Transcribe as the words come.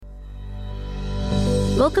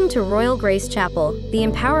Welcome to Royal Grace Chapel, the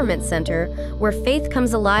Empowerment Center, where faith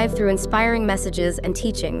comes alive through inspiring messages and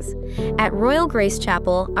teachings. At Royal Grace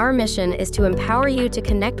Chapel, our mission is to empower you to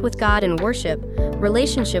connect with God in worship,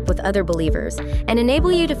 relationship with other believers, and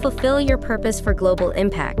enable you to fulfill your purpose for global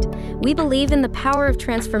impact. We believe in the power of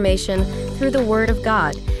transformation through the Word of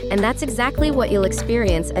God, and that's exactly what you'll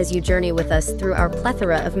experience as you journey with us through our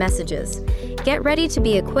plethora of messages. Get ready to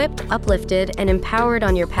be equipped, uplifted, and empowered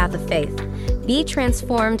on your path of faith. Be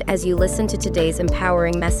transformed as you listen to today's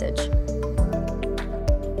empowering message.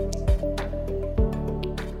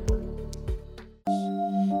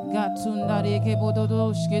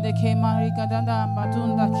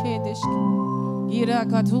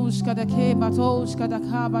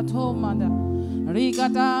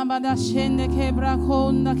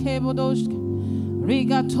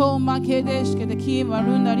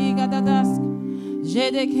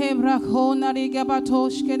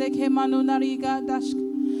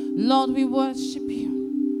 Lord, we worship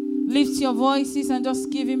you. Lift your voices and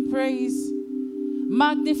just give him praise.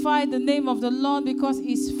 Magnify the name of the Lord because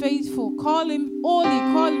he's faithful. Call him holy,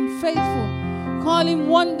 call him faithful, call him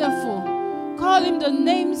wonderful, call him the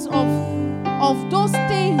names of those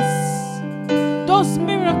things, those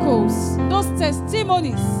miracles, those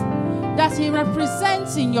testimonies that he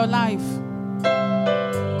represents in your life.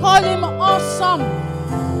 Call him awesome.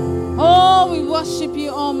 Oh, we worship you,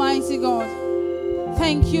 Almighty God.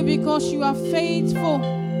 Thank you because you are faithful.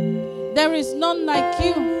 There is none like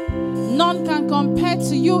you. None can compare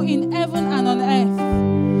to you in heaven and on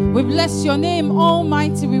earth. We bless your name,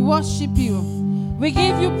 Almighty. We worship you. We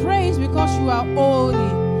give you praise because you are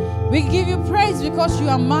holy. We give you praise because you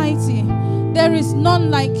are mighty. There is none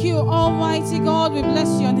like you, Almighty God. We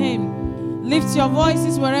bless your name. Lift your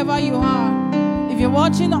voices wherever you are. If you're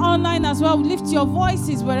watching online as well, lift your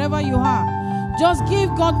voices wherever you are. Just give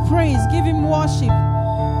God praise. Give him worship.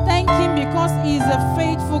 Thank him because he is a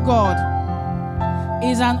faithful God.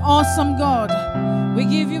 He is an awesome God. We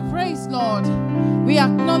give you praise, Lord. We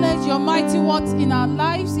acknowledge your mighty works in our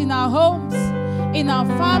lives, in our homes, in our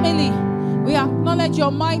family. We acknowledge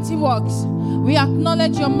your mighty works. We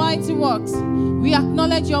acknowledge your mighty works. We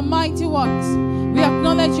acknowledge your mighty works. We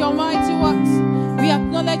acknowledge your mighty works. We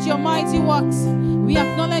acknowledge your mighty works. We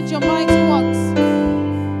acknowledge your mighty works.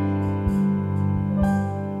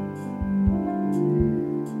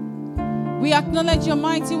 We acknowledge your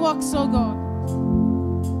mighty works, oh God.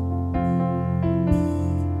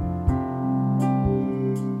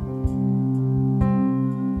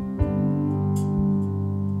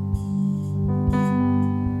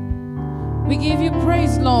 We give you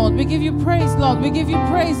praise, Lord. We give you praise, Lord. We give you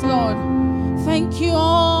praise, Lord. Thank you,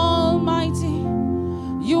 Almighty.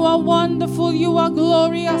 You are wonderful. You are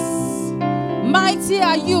glorious. Mighty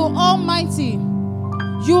are you, Almighty.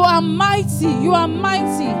 You are mighty. You are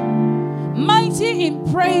mighty. Mighty in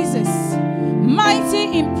praises.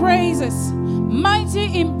 Mighty in praises.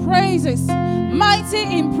 Mighty in praises. Mighty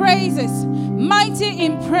in praises. Mighty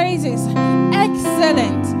in praises.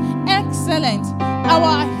 Excellent. Excellent.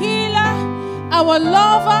 Our healer, our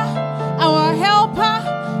lover, our helper,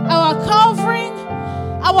 our covering,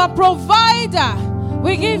 our provider.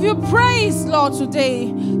 We give you praise, Lord, today.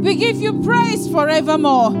 We give you praise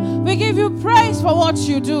forevermore. We give you praise for what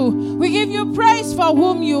you do. We give you praise for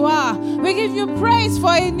whom you are. We give you praise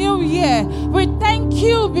for a new year. We thank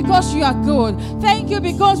you because you are good. Thank you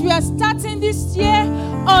because we are starting this year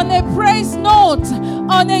on a praise note,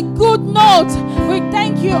 on a good note. We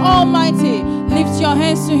thank you, Almighty. Lift your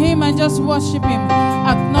hands to him and just worship him.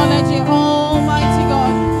 Acknowledge it, Almighty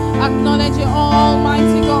God. Acknowledge it,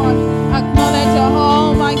 Almighty God. Acknowledge it,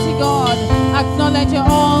 Almighty God. Acknowledge it,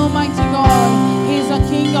 Almighty God. He is the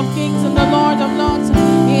King of kings and the Lord of lords.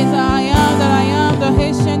 He is the I am that I am, the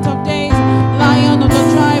Ancient of days, Lion of the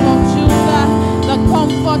tribe of Judah, the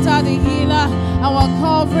Comforter, the Healer, our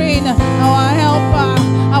covering, our helper,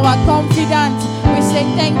 our confidant. We say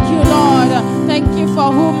thank you, Lord. Thank you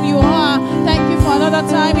for whom you are. Thank you for another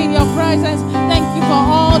time in your presence. Thank you for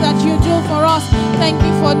all that you do for us. Thank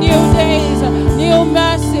you for new days, new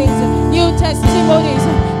mercies, new testimonies,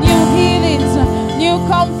 new healings, new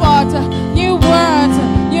comfort, new words,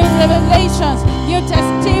 new revelations, new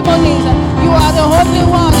testimonies. You are the only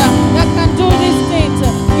one that can do these things.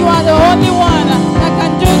 You are the only one that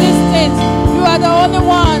can do these things. You are the only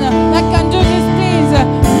one that can do these things.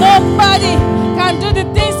 Nobody can do the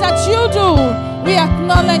things that you do. We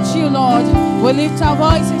acknowledge you, Lord. We lift our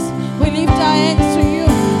voices. We lift our hands to you.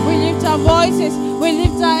 We lift our voices. We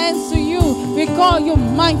lift our hands to you. We call you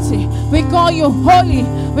mighty. We call you holy.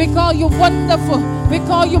 We call you wonderful. We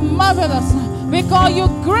call you marvelous. We call you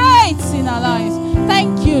great in our lives.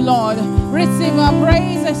 Thank you, Lord. Receive our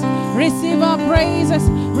praises. Receive our praises.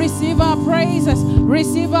 Receive our praises.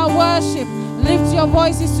 Receive our worship. Lift your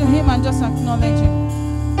voices to Him and just acknowledge Him.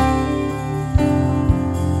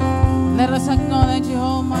 Let us acknowledge you,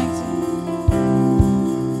 Almighty.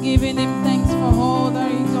 Giving Him thanks for all that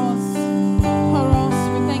He does for us.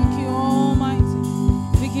 We thank you, Almighty.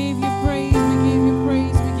 We give you praise. We give you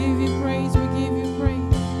praise. We give you praise. We give you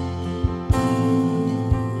praise.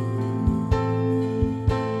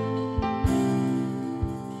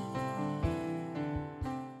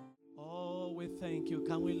 Oh, we thank you.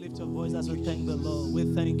 Can we lift your voice as we thank the Lord? We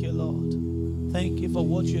thank you, Lord. Thank you for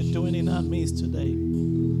what you're doing in our midst today.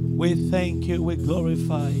 We thank you. We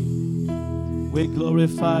glorify you. We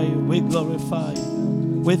glorify you. We glorify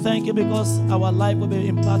you. We thank you because our life will be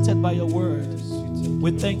impacted by your word.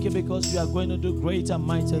 We thank you because you are going to do great and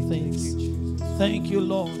mighty things. Thank you,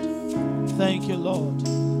 Lord. Thank you, Lord,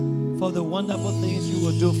 for the wonderful things you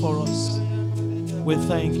will do for us. We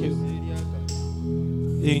thank you.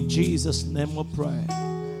 In Jesus' name we pray.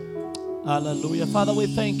 Hallelujah. Father, we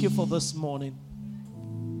thank you for this morning.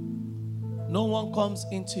 No one comes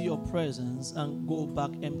into your presence and go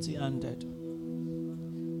back empty-handed.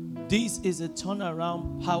 This is a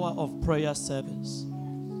turnaround power of prayer service.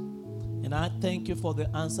 And I thank you for the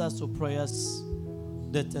answers to prayers,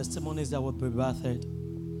 the testimonies that will be birthed.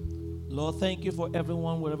 Lord, thank you for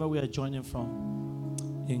everyone wherever we are joining from.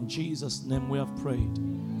 In Jesus' name we have prayed.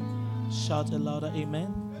 Shout a louder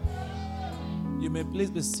amen. You may please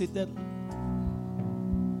be seated.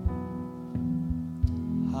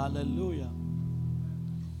 Hallelujah.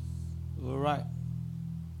 All right.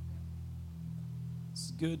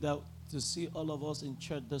 It's good to see all of us in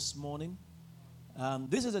church this morning.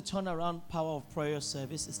 This is a turnaround power of prayer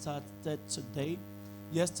service. It started today.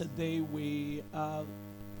 Yesterday we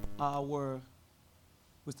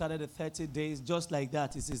started the 30 days just like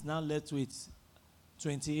that. It is now left with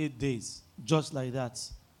 28 days, just like that.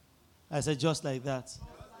 I said just like that.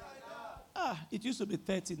 It used to be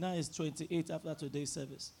 30, now it's 28 after today's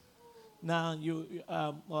service. Now,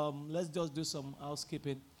 let's just do some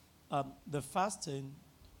housekeeping. The fasting,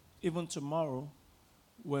 even tomorrow,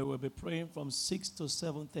 we will be praying from 6 to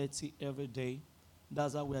 7:30 every day.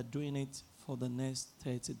 That's how we are doing it for the next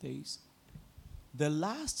 30 days. The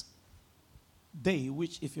last day,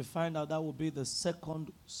 which if you find out, that will be the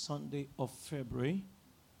second Sunday of February,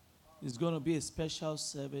 is going to be a special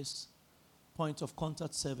service, point of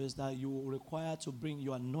contact service, that you will require to bring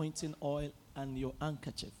your anointing oil and your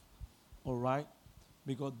handkerchief. All right?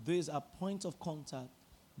 Because these are points of contact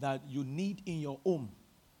that you need in your home.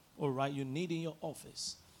 All right? You need in your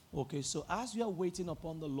office. Okay, so as you are waiting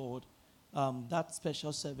upon the Lord, that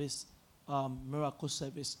special service, miracle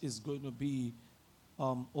service, is going to be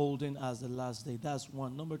holding as the last day. That's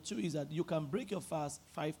one. Number two is that you can break your fast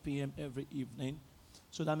 5 p.m. every evening.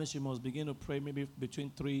 So that means you must begin to pray maybe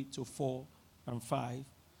between 3 to 4 and 5.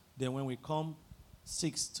 Then when we come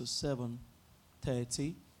 6 to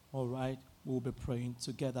 7:30, all right, we'll be praying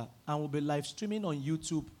together. And we'll be live streaming on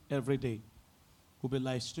YouTube every day. We'll be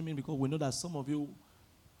live streaming because we know that some of you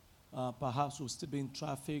perhaps will still be in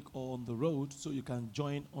traffic or on the road, so you can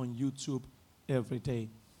join on YouTube every day.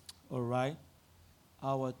 All right?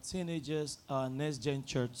 Our teenagers, our Next Gen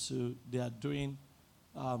Church, so they are doing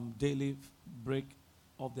daily break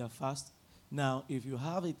of their fast. Now, if you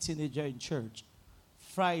have a teenager in church,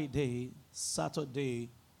 Friday, Saturday,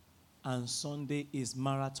 and Sunday is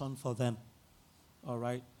marathon for them. All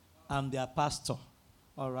right? I'm their pastor.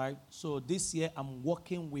 All right? So this year, I'm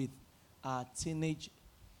working with our teenage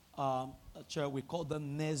church. We call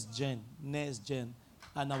them Next Gen. Next Gen.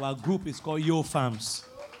 And our group is called Yo Farms.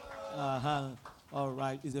 All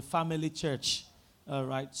right? It's a family church. All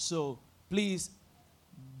right? So please,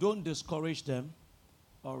 don't discourage them.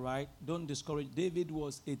 All right? Don't discourage. David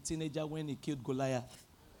was a teenager when he killed Goliath.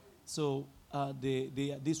 So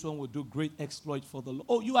this one will do great exploit for the Lord.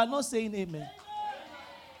 Oh, you are not saying amen?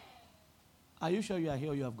 Are you sure you are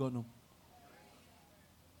here or you have gone home?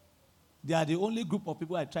 They are the only group of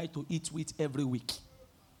people I try to eat with every week.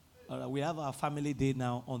 All right, we have our family day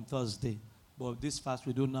now on Thursday. But this fast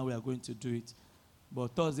we do now, we are going to do it.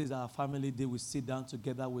 But Thursday is our family day. We sit down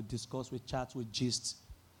together, we discuss, we chat, we gist,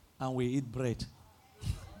 and we eat bread.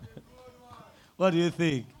 What do you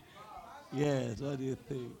think? Yes, what do you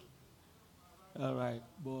think? All right.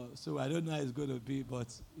 But, so I don't know how it's going to be, but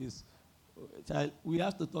we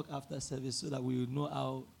have to talk after service so that we will know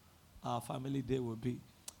how our family day will be.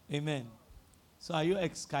 Amen. So are you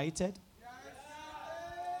excited? Yes.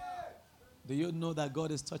 Do you know that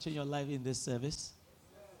God is touching your life in this service?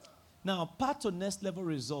 Yes. Now, part to next level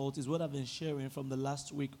result is what I've been sharing from the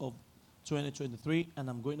last week of 2023, and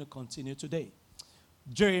I'm going to continue today.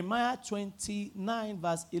 Jeremiah 29,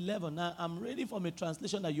 verse 11. Now, I'm reading from a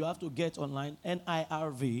translation that you have to get online,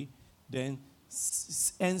 NIRV, then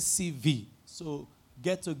NCV. So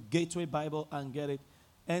get to Gateway Bible and get it.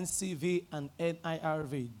 NCV and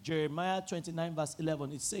NIRV. Jeremiah 29, verse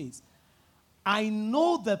 11. It says, I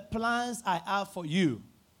know the plans I have for you,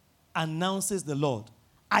 announces the Lord.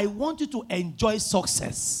 I want you to enjoy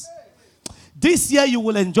success. This year you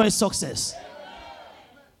will enjoy success.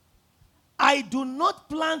 I do not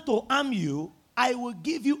plan to harm you. I will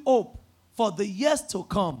give you hope for the years to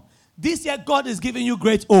come. This year God is giving you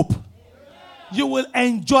great hope. You will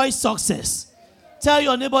enjoy success. Tell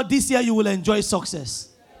your neighbor, this year you will enjoy success.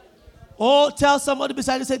 Oh, tell somebody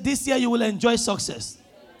beside you, say, this year you will enjoy success.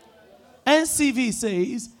 NCV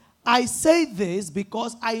says, I say this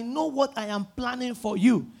because I know what I am planning for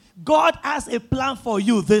you. God has a plan for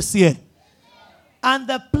you this year. And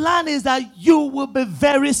the plan is that you will be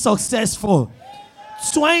very successful.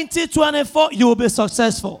 2024, you will be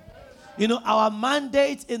successful. You know, our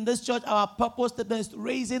mandate in this church, our purpose statement is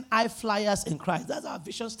raising high flyers in Christ. That's our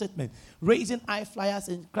vision statement. Raising high flyers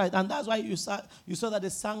in Christ. And that's why you saw that they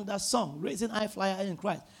sang that song, Raising High Flyer in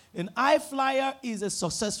Christ. An high flyer is a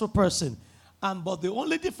successful person. But the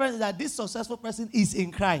only difference is that this successful person is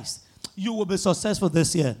in Christ. You will be successful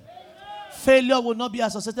this year. Failure will not be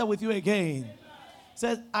associated with you again.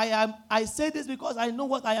 Says, I say this because I know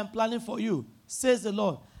what I am planning for you, says the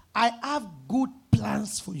Lord. I have good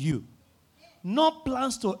plans for you, not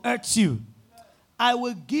plans to hurt you. I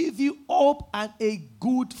will give you hope and a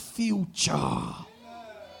good future.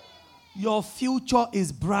 Your future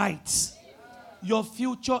is bright. Your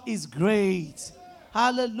future is great.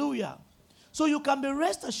 Hallelujah. So you can be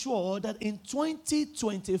rest assured that in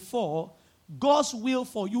 2024, God's will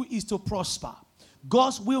for you is to prosper.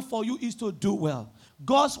 God's will for you is to do well.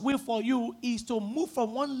 God's will for you is to move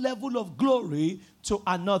from one level of glory to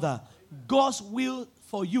another. God's will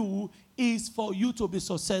for you is for you to be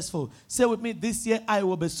successful. Say with me, this year I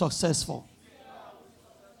will be successful.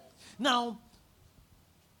 Now,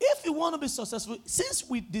 if you want to be successful, since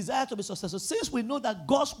we desire to be successful, since we know that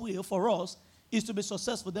God's will for us is to be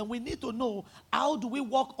successful, then we need to know, how do we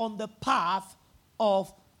walk on the path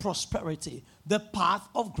of prosperity, the path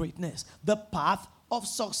of greatness, the path of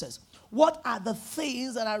success? What are the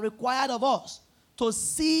things that are required of us to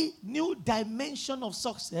see new dimension of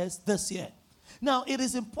success this year? Now, it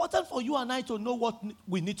is important for you and I to know what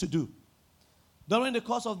we need to do. During the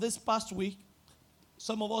course of this past week,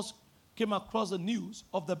 some of us came across the news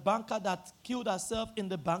of the banker that killed herself in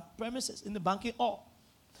the bank premises, in the banking hall.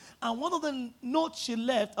 And one of the notes she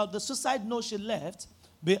left, or the suicide note she left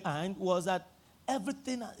behind, was that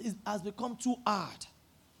everything has become too hard.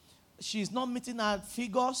 She's not meeting her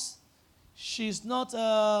figures. She's not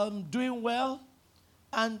doing well.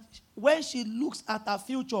 And when she looks at her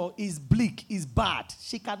future, it's bleak, it's bad.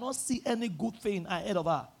 She cannot see any good thing ahead of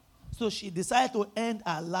her. So she decided to end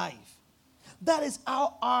her life. That is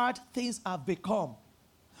how hard things have become.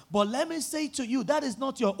 But let me say to you, that is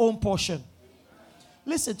not your own portion.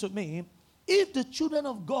 Listen to me. If the children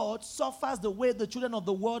of God suffers the way the children of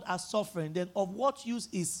the world are suffering, then of what use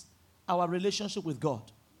is our relationship with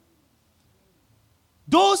God?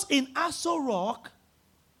 Those in Aso Rock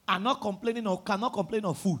are not complaining or cannot complain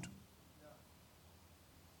of food.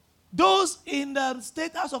 Those in the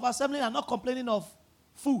State House of Assembly are not complaining of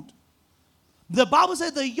food. The Bible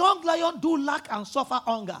says the young lion do lack and suffer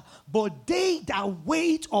hunger, but they that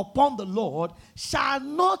wait upon the Lord shall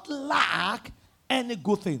not lack any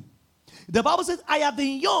good thing. The Bible says, I have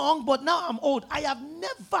been young, but now I'm old. I have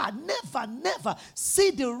never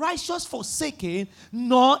seen the righteous forsaken,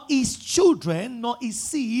 nor his children, nor his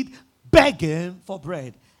seed begging for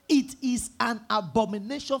bread. It is an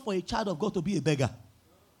abomination for a child of God to be a beggar.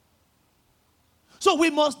 So we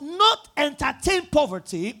must not entertain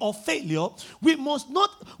poverty or failure. We must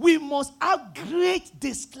have great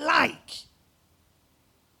dislike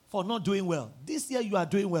for not doing well. This year you are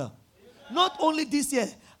doing well. Not only this year,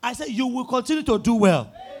 I said you will continue to do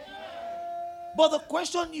well. But the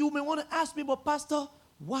question you may want to ask me, but Pastor,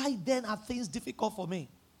 why then are things difficult for me?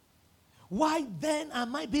 Why then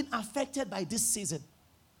am I being affected by this season?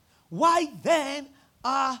 Why then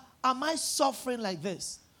am I suffering like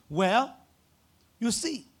this? Well, you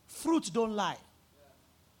see, fruits don't lie.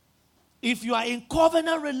 If you are in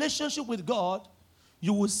covenant relationship with God,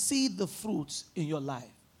 you will see the fruits in your life.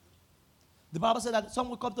 The Bible said that some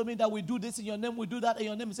will come to me that we do this in your name, we do that in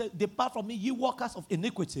your name. He said, depart from me, ye workers of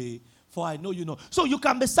iniquity, for I know you know. So you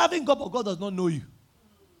can be serving God, but God does not know you.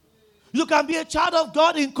 You can be a child of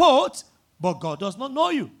God in court, but God does not know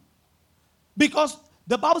you. Because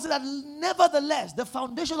The Bible says that nevertheless, the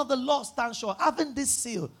foundation of the law stands sure, having this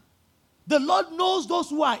seal. The Lord knows those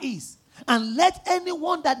who are his. And let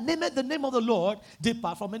anyone that nameth the name of the Lord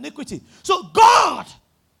depart from iniquity. So God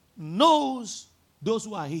knows those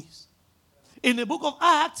who are his. In the book of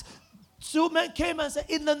Acts, two men came and said,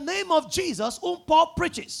 in the name of Jesus, whom Paul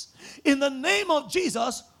preaches, in the name of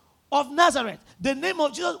Jesus of Nazareth, the name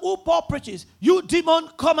of Jesus whom Paul preaches, you demon,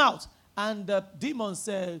 come out. And the demon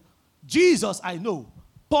said, Jesus I know,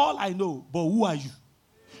 Paul I know, but who are you?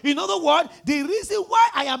 In other words, the reason why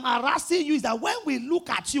I am harassing you is that when we look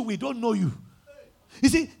at you, we don't know you. You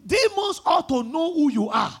see, demons ought to know who you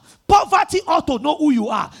are. Poverty ought to know who you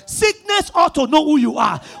are. Sickness ought to know who you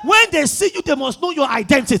are. When they see you, they must know your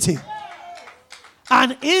identity.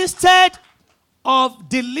 And instead of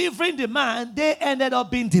delivering the man, they ended up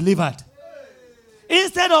being delivered.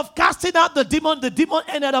 Instead of casting out the demon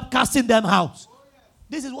ended up casting them out.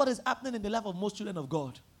 This is what is happening in the life of most children of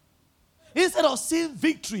God. Instead of seeing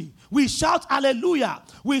victory, we shout hallelujah.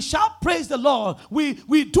 We shout praise the Lord. We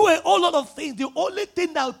do a whole lot of things. The only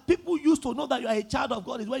thing that people used to know that you are a child of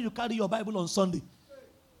God is when you carry your Bible on Sunday.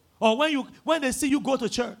 Or when they see you go to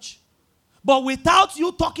church. But without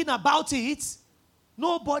you talking about it,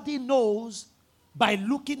 nobody knows by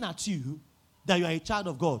looking at you that you are a child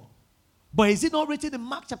of God. But is it not written in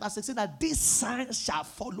Mark chapter 16 that these signs shall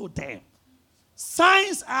follow them?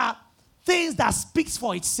 Signs are things that speaks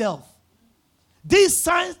for itself. These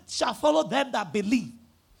signs shall follow them that believe.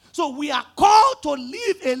 So we are called to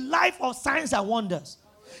live a life of signs and wonders.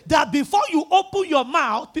 That before you open your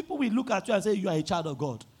mouth, people will look at you and say, you are a child of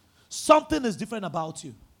God. Something is different about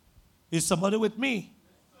you. Is somebody with me?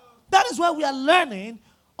 That is why we are learning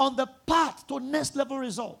on the path to next level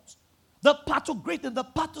results. The path to greatness, the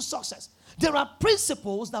path to success. There are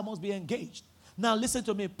principles that must be engaged. Now listen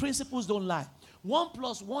to me. Principles don't lie. 1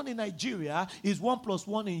 + 1 in Nigeria is 1 +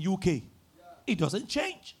 1 in UK. It doesn't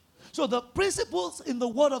change. So the principles in the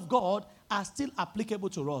Word of God are still applicable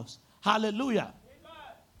to us. Hallelujah. Amen.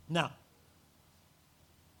 Now,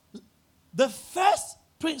 the first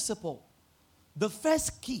principle, the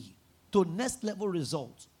first key to next level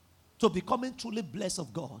results, to becoming truly blessed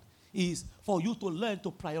of God, is for you to learn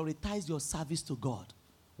to prioritize your service to God.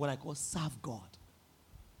 What I call serve God.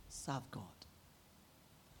 Serve God.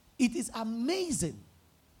 It is amazing.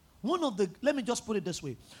 Let me just put it this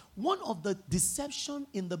way. One of the deception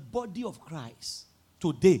in the body of Christ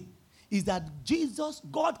today is that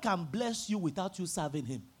God can bless you without you serving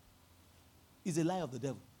him. It's a lie of the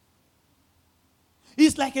devil.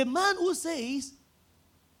 It's like a man who says,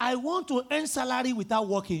 I want to earn salary without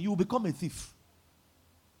working. You will become a thief.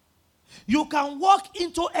 You can walk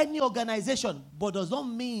into any organization, but does not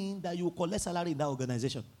mean that you will collect salary in that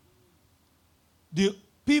organization. The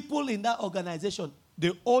people in that organization,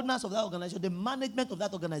 the owners of that organization, the management of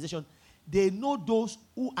that organization, they know those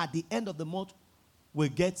who at the end of the month will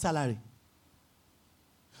get salary.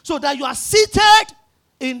 So that you are seated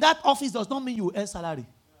in that office does not mean you earn salary.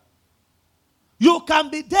 You can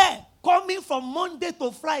be there coming from Monday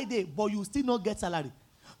to Friday, but you still not get salary.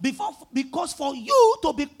 Because for you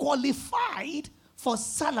to be qualified for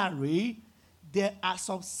salary, there are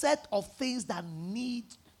some set of things that needed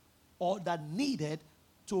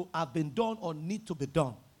to have been done or need to be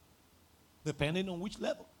done, depending on which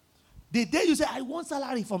level. The day you say, I want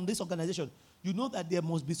salary from this organization, you know that there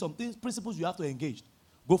must be some things, principles you have to engage.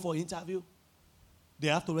 Go for an interview. They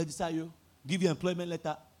have to register you, give you an employment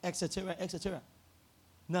letter, etc., etc.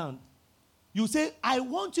 Now, you say, I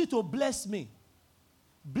want you to bless me.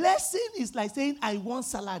 Blessing is like saying, I want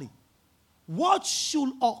salary. What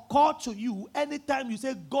should occur to you anytime you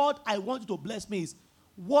say, God, I want you to bless me is,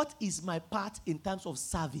 what is my part in terms of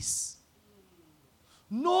service?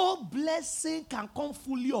 No blessing can come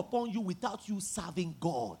fully upon you without you serving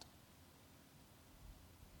God.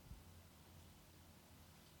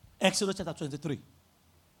 Exodus chapter 23,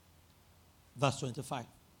 verse 25.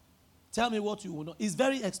 Tell me what you will know. It's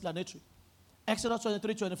very explanatory. Exodus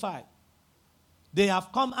 23, 25. They have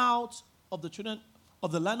come out of the children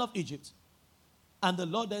of the land of Egypt. And the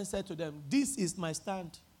Lord then said to them, this is my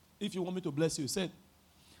stand. If you want me to bless you, he said,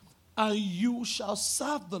 and you shall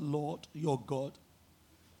serve the Lord your God.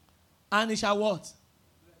 And he shall what?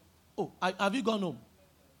 Oh, have you gone home?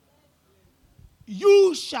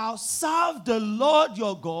 You shall serve the Lord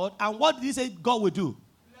your God. And what did he say God will do?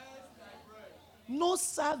 No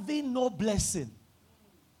serving, no blessing.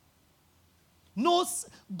 No,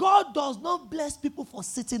 God does not bless people for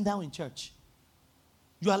sitting down in church.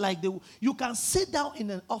 You are like you can sit down in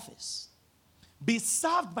an office, be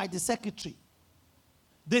served by the secretary.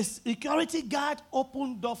 The security guard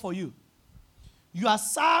open door for you. You are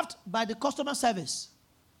served by the customer service.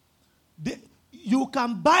 You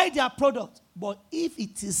can buy their product, but if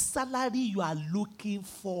it is salary you are looking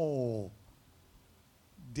for,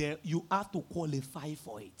 you have to qualify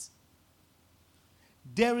for it.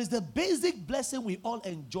 There is the basic blessing we all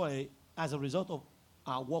enjoy as a result of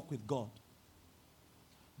our walk with God.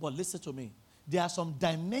 But listen to me. There are some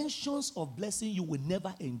dimensions of blessing you will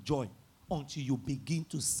never enjoy until you begin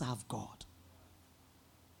to serve God.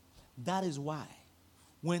 That is why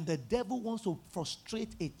when the devil wants to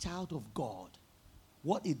frustrate a child of God,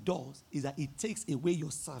 what it does is that it takes away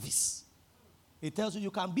your service. It tells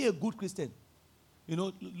you can be a good Christian. You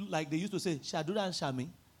know, like they used to say, Shadura and Shami.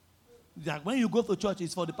 Like when you go to church,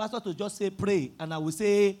 it's for the pastor to just say pray, and I will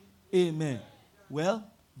say amen. Well,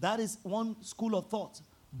 that is one school of thought.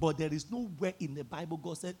 But there is nowhere in the Bible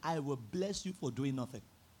God said, I will bless you for doing nothing.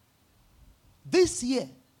 This year,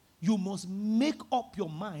 you must make up your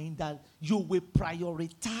mind that you will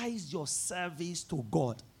prioritize your service to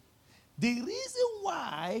God. The reason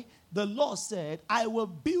why the Lord said, I will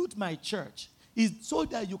build my church is so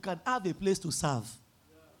that you can have a place to serve.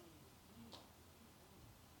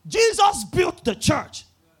 Jesus built the church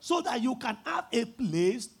so that you can have a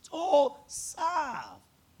place to serve,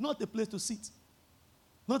 not a place to sit.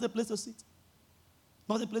 Not a place to sit.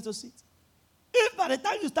 Not a place to sit. If by the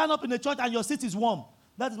time you stand up in the church and your seat is warm,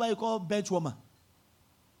 that is why you call bench warmer.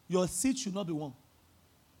 Your seat should not be warm.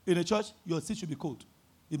 In a church, your seat should be cold.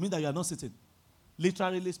 It means that you are not sitting.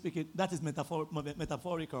 Literally speaking, that is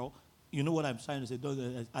metaphorical. You know what I'm trying to say.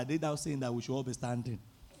 I did now saying that we should all be standing.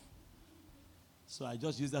 So I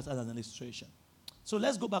just use that as an illustration. So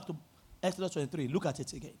let's go back to Exodus 23. Look at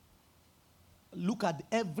it again. Look at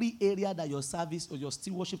every area that your service or your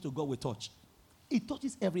still worship to God will touch. It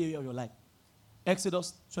touches every area of your life.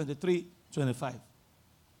 Exodus 23:25.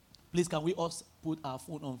 Please, can we also put our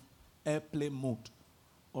phone on airplane mode?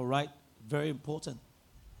 All right? Very important.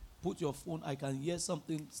 Put your phone. I can hear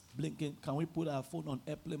something blinking. Can we put our phone on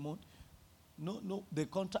airplane mode? No. The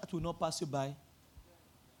contract will not pass you by.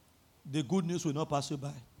 The good news will not pass you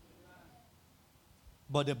by.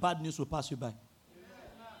 But the bad news will pass you by.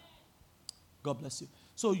 God bless you.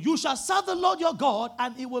 So you shall serve the Lord your God,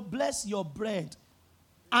 and he will bless your bread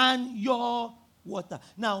and your water.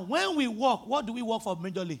 Now, when we work, what do we work for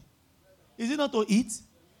majorly? Is it not to eat?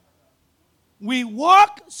 We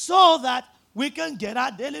work so that we can get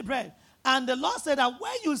our daily bread. And the Lord said that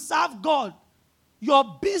when you serve God,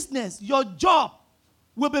 your business, your job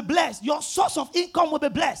will be blessed. Your source of income will be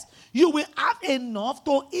blessed. You will have enough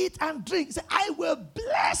to eat and drink. He said, I will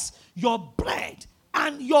bless your bread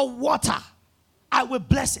and your water. I will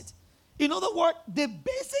bless it. In other words, the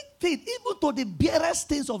basic thing, even to the barest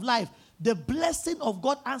things of life, the blessing of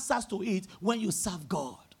God answers to it when you serve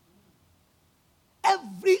God.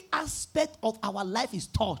 Every aspect of our life is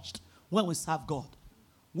touched when we serve God.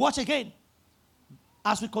 Watch again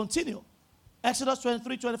as we continue. Exodus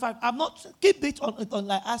 23:25. I'm not, keep it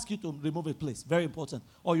on I ask you to remove it, please. Very important.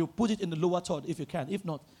 Or you put it in the lower third if you can. If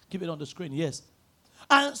not, keep it on the screen. Yes.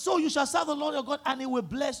 And so you shall serve the Lord your God, and he will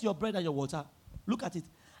bless your bread and your water. Look at it.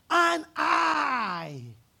 And I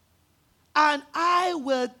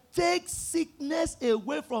will take sickness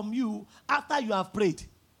away from you after you have prayed.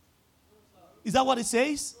 Is that what it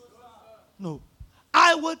says? No.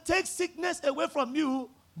 I will take sickness away from you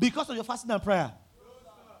because of your fasting and prayer.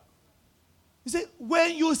 He said,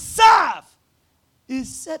 when you serve, he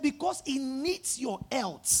said, because it needs your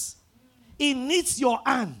health. It needs your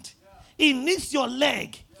hand. It needs your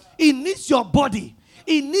leg. It needs your body.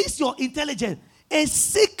 It needs your intelligence. A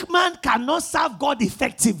sick man cannot serve God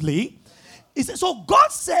effectively. He said, so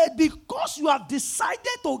God said, because you have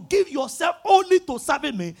decided to give yourself only to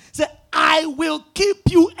serving me, say, I will keep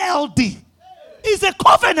you healthy. It's a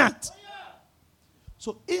covenant.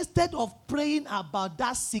 So instead of praying about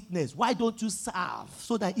that sickness, why don't you serve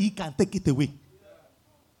so that he can take it away?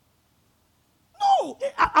 No,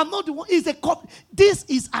 I'm not the one. This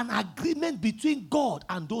is an agreement between God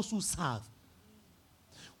and those who serve.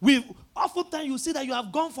 Oftentimes you see that you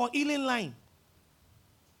have gone for healing line.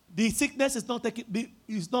 The sickness is not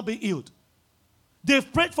being healed.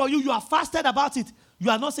 They've prayed for you. You have fasted about it. You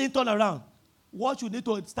are not saying turn around. What you need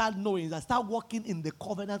to start knowing is that start walking in the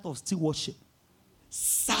covenant of still worship.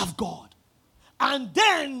 Serve God. And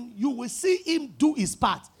then you will see him do his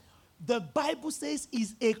part. The Bible says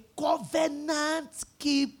he's a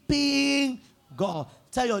covenant-keeping God.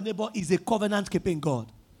 Tell your neighbor he's a covenant-keeping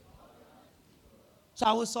God. So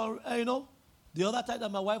I was, the other time that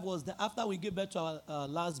my wife was there, after we gave birth to our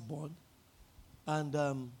last born, and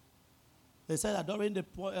they said that during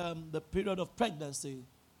the period of pregnancy,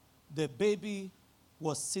 the baby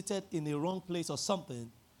was seated in the wrong place or something.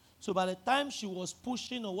 So by the time she was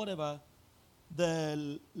pushing or whatever,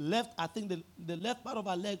 the left, I think the left part of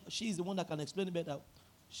her leg, she's the one that can explain it better.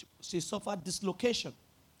 She suffered dislocation.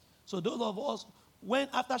 So those of us, when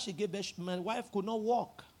after she gave birth, my wife could not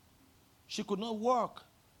walk. She could not work.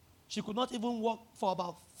 She could not even walk for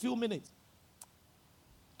about a few minutes.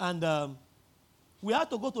 And we had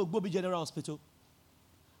to go to Gbobi General Hospital.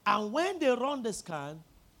 And when they run the scan,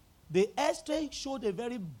 the X-ray showed a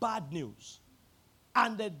very bad news.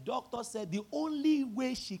 And the doctor said the only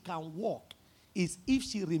way she can walk is if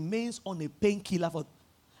she remains on a painkiller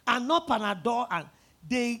and not Panadol. And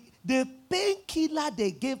the painkiller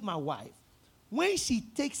they gave my wife, when she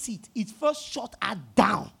takes it, it first shut her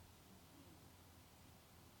down.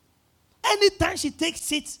 Anytime she takes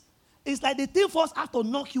it, it's like the thing first has to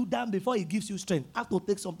knock you down before it gives you strength. Has to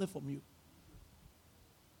take something from you.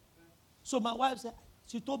 So my wife said,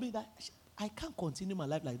 she told me that I can't continue my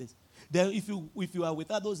life like this. Then if you are with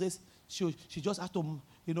her those days, she just had to,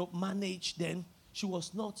 manage. Then she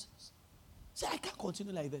was not. Say, I can't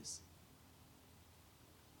continue like this.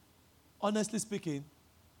 Honestly speaking,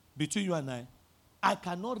 between you and I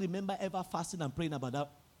cannot remember ever fasting and praying about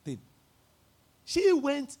that thing. She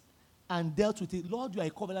went and dealt with it. Lord, you are a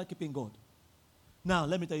covenant-keeping God. Now,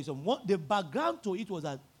 let me tell you something. The background to it was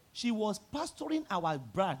that she was pastoring our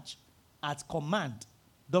branch at command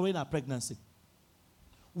during her pregnancy.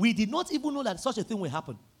 We did not even know that such a thing will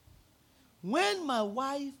happen. When my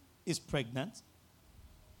wife is pregnant,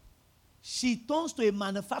 she turns to a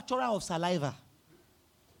manufacturer of saliva.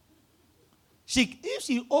 If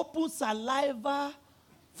she opens saliva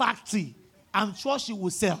factory, I'm sure she will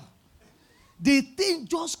sell. The thing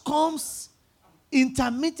just comes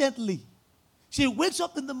intermittently. She wakes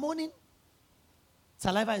up in the morning,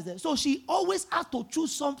 saliva is there. So she always has to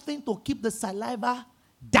choose something to keep the saliva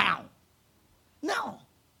down. Now,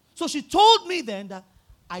 so she told me then that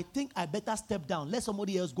I think I better step down. Let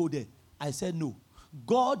somebody else go there. I said no.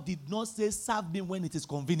 God did not say serve me when it is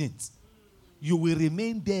convenient. You will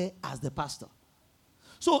remain there as the pastor.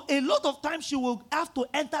 So a lot of times she will have to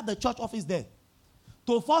enter the church office there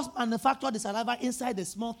to first manufacture the saliva inside the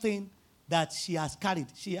small thing that she has carried.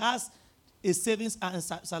 She has a savings and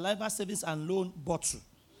saliva savings and loan bottle.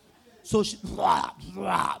 So she, blah,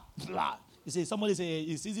 blah, blah. You see, somebody say,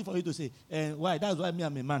 it's easy for you to say, why? That's why me,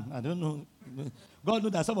 I'm a man. I don't know. God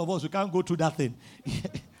knows that some of us, we can't go through that thing.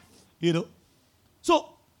 So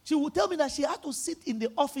she would tell me that she had to sit in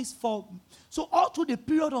the office so all through the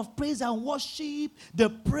period of praise and worship, the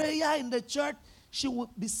prayer in the church, she would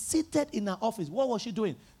be seated in her office. What was she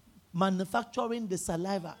doing? Manufacturing the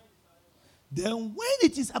saliva. Then when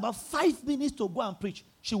it is about 5 minutes to go and preach,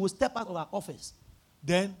 she will step out of her office.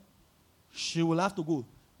 Then she will have to go.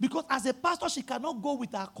 Because as a pastor, she cannot go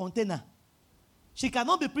with her container. She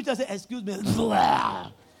cannot be preaching and say, excuse me.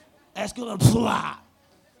 Excuse me.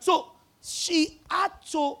 So she had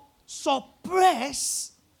to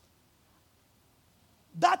suppress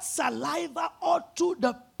that saliva all through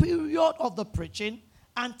the period of the preaching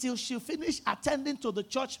until she finished attending to the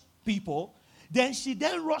church people. Then she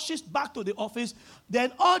rushes back to the office.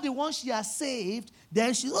 Then all the ones she has saved,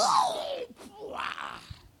 then she...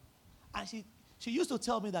 And she used to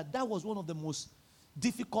tell me that was one of the most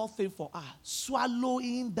difficult things for her,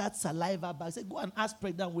 swallowing that saliva. But I said, go and ask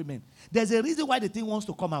pregnant women. There's a reason why the thing wants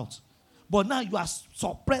to come out. But now you are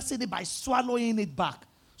suppressing it by swallowing it back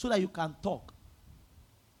so that you can talk.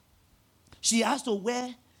 She has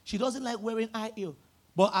to she doesn't like wearing high heel.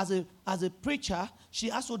 But as a preacher, she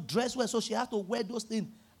has to dress well, so she has to wear those things.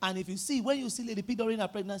 And if you see, when you see Lady P during her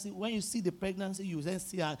pregnancy, when you see the pregnancy, you then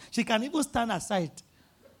see her. She can even stand aside.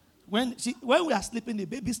 When we are sleeping, the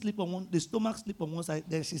baby sleep on one, the stomach sleep on one side,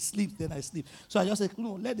 then she sleeps, then I sleep. So I just say,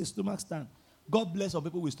 no, let the stomach stand. God bless some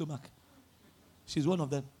people with stomach. She's one of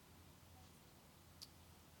them.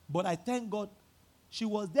 But I thank God, she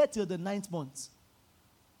was there till the 9th month.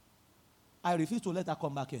 I refused to let her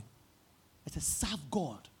come back here. I said, serve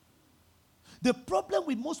God. The problem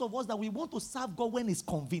with most of us that we want to serve God when it's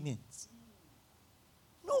convenient.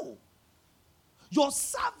 No. Your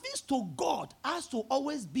service to God has to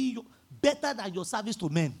always be better than your service to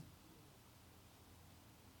men.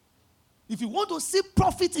 If you want to see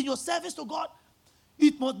profit in your service to God,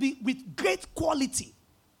 it must be with great quality.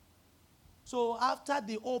 So after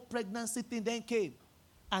the whole pregnancy thing then came,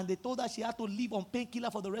 and they told her she had to live on painkiller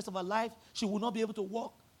for the rest of her life, she would not be able to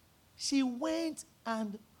walk. She went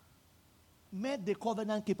and met the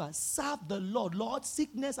covenant keeper, served the Lord. Lord,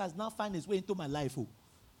 sickness has now found its way into my life. Oh.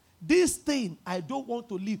 This thing, I don't want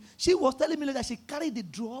to live. She was telling me that she carried the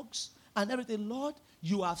drugs and everything. Lord,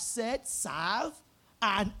 you have said, serve,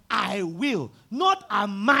 and I will. Not I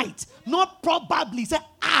might, not probably. Say,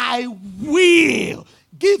 I will.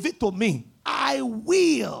 Give it to me. I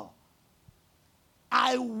will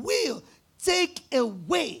take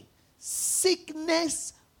away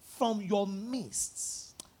sickness from your midst.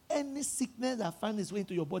 Any sickness that finds its way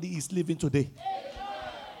into your body is leaving today.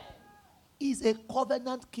 He's a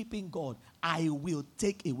covenant-keeping God. I will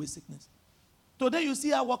take away sickness. Today you see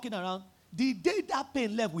her walking around. The day that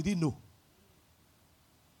pain left, we didn't know.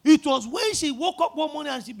 It was when she woke up one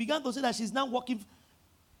morning and she began to say that she's now walking.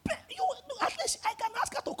 At least I can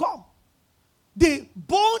ask her to come. The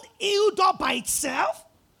bone healed up by itself.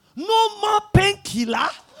 No more painkiller.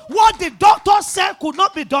 What the doctor said could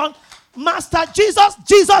not be done. Master Jesus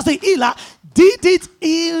the healer, did it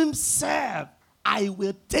himself. I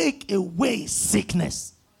will take away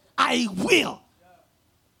sickness. I will.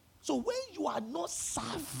 So when you are not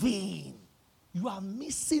serving, you are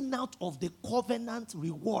missing out of the covenant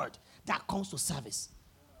reward that comes to service.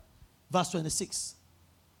 Verse 26.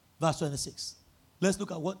 Verse 26. Let's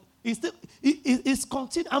look at what it's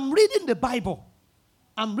continued. I'm reading the Bible.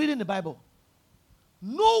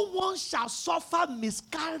 No one shall suffer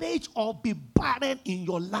miscarriage or be barren in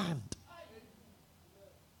your land.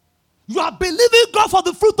 You are believing God for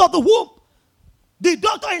the fruit of the womb. The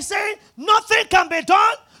doctor is saying nothing can be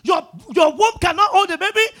done. Your womb cannot hold the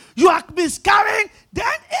baby. You are miscarrying. Then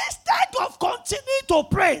instead of continuing to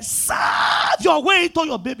pray, serve your way to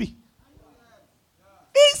your baby.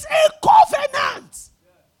 It's a covenant.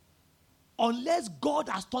 Unless God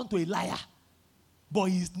has turned to a liar. But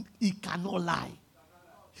he cannot lie.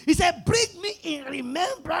 He said, bring me in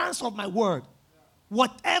remembrance of my word.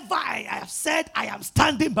 Whatever I have said, I am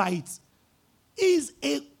standing by it. He's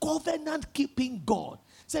a covenant-keeping God.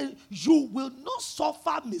 Say, you will not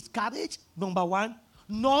suffer miscarriage, number one,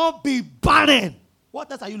 nor be barren. What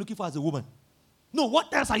else are you looking for as a woman? No,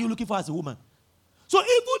 what else are you looking for as a woman? So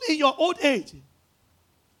even in your old age,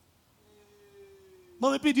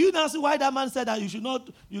 Mommy P, do you now see why that man said that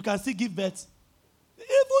you can still give birth?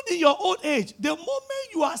 Even in your old age, the moment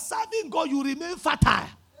you are serving God, you remain fertile.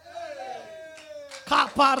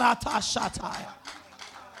 Kaparata shataya.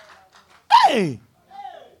 Hey!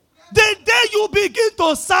 The day you begin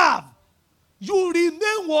to serve, you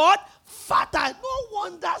remain what? Fertile. No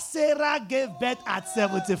wonder Sarah gave birth at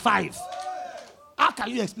 75. How can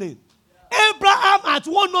you explain? Abraham at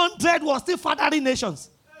 100 was still fathering nations.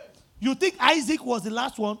 You think Isaac was the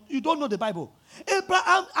last one? You don't know the Bible.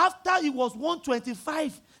 Abraham, after he was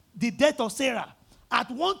 125, the death of Sarah. At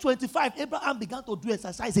 125, Abraham began to do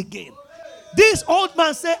exercise again. This old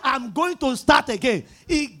man said, I'm going to start again.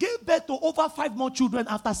 He gave birth to over 5 more children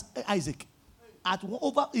after Isaac.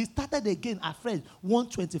 He started again at first,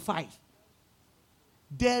 125.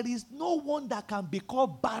 There is no one that can be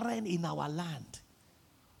called barren in our land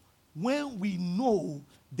when we know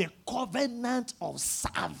the covenant of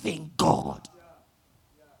serving God.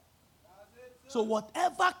 So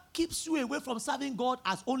whatever keeps you away from serving God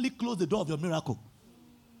has only closed the door of your miracle.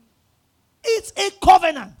 It's a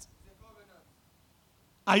covenant.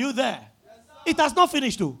 Are you there? Yes, it has not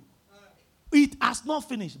finished too. It has not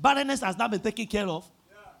finished. Barrenness has not been taken care of.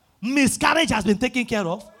 Yeah. Miscarriage has been taken care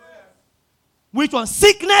of. Oh, yes. Which one?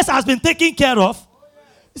 Sickness has been taken care of. Oh,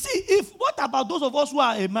 yes. See, what about those of us who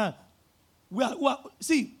are a man?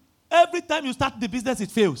 See, every time you start the business,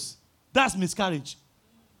 it fails. That's miscarriage.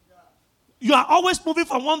 Yeah. You are always moving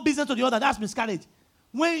from one business to the other. That's miscarriage.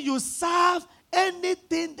 When you serve,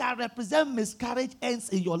 anything that represents miscarriage ends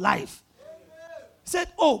in your life. Said,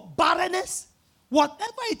 barrenness,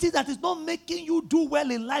 whatever it is that is not making you do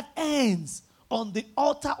well in life ends on the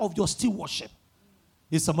altar of your still worship.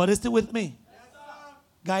 Is somebody still with me? Yes, sir.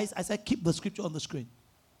 Guys, I said keep the scripture on the screen.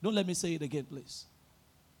 Don't let me say it again, please.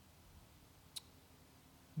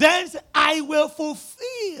 Then I will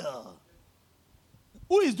fulfill.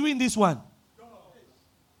 Who is doing this one?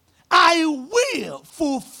 I will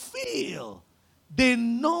fulfill the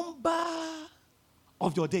number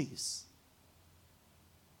of your days.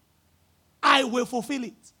 I will fulfill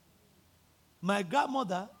it. My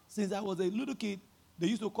grandmother, since I was a little kid, they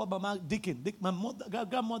used to call Mama Deacon. My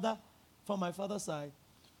grandmother from my father's side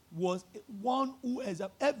was one who,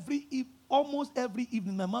 almost every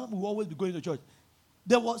evening, my mom would always be going to church.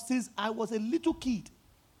 Since I was a little kid,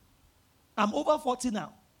 I'm over 40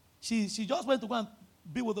 now. She just went to go and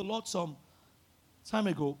be with the Lord some time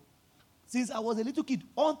ago. Since I was a little kid,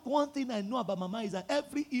 one thing I know about Mama is that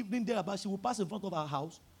every evening thereabout, she would pass in front of our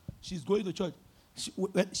house. She's going to church.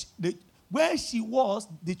 Where she was,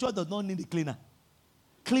 the church does not need a cleaner.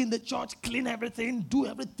 Clean the church, clean everything, do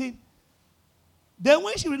everything. Then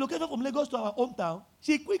when she relocated from Lagos to our hometown,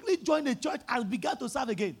 she quickly joined the church and began to serve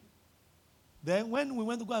again. Then when we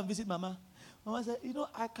went to go and visit Mama, Mama said,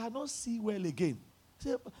 I cannot see well again.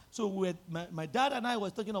 So my dad and I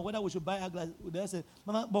was talking about whether we should buy a glass. They said,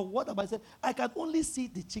 Mama, but what about? I said, I can only see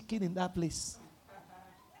the chicken in that place.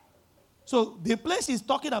 So the place he's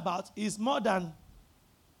talking about is more than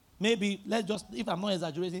maybe, if I'm not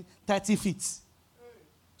exaggerating, 30 feet.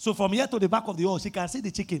 So from here to the back of the hall, she can see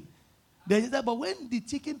the chicken. Then he said, but when the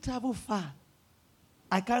chicken travel far,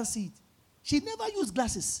 I can't see it. She never used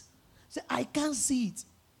glasses. She said, I can't see it.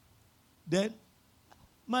 Then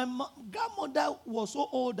my grandmother was so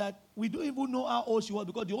old that we don't even know how old she was,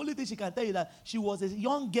 because the only thing she can tell you that she was a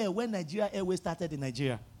young girl when Nigeria Airways started in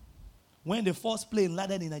Nigeria. When the first plane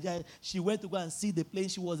landed in Nigeria, she went to go and see the plane.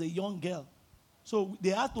 She was a young girl. So they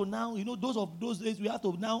had to now, those of those days, we had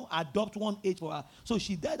to now adopt one age for her. So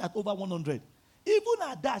she died at over 100. Even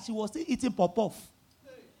at that, she was still eating pawpaw.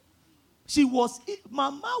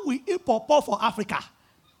 Mama will eat pawpaw for Africa.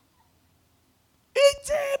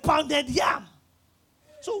 Eating pounded yam.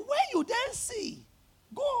 So when you then see,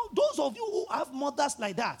 those of you who have mothers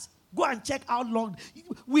like that, go and check how long.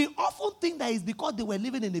 We often think that it's because they were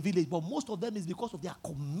living in a village, but most of them is because of their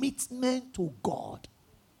commitment to God.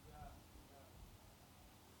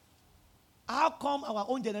 How come our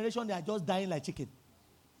own generation, they are just dying like chicken?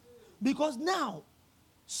 Because now,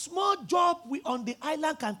 small job on the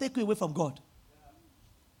island can take you away from God.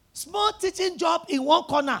 Small teaching job in one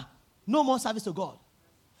corner, no more service to God.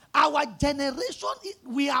 Our generation,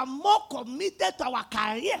 we are more committed to our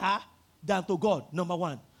career than to God, number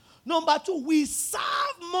one. Number two, we serve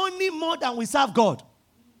money more than we serve God.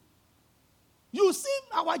 You see,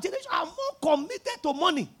 our generation are more committed to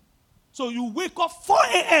money. So you wake up 4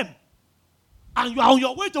 a.m. and you are on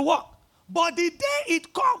your way to work. But the day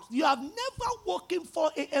it comes, you have never woken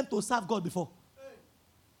 4 a.m. to serve God before.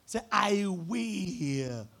 Say, I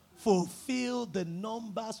will fulfill the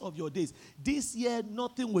numbers of your days. This year,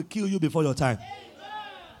 nothing will kill you before your time. Amen.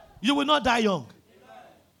 You will not die young. Amen.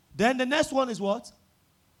 Then the next one is what?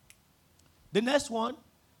 The next one,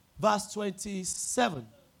 verse 27.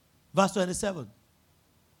 Verse 27.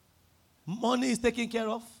 Money is taken care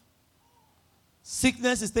of.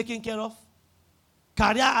 Sickness is taken care of.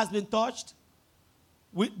 Career has been touched.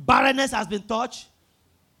 Barrenness has been touched.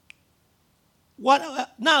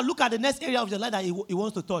 Now look at the next area of your life that he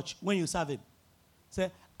wants to touch when you serve him.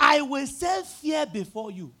 Say, I will set fear before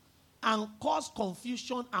you and cause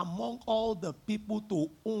confusion among all the people to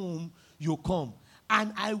whom you come.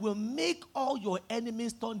 And I will make all your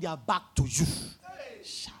enemies turn their back to you.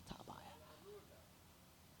 Shut up.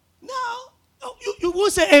 Now, you will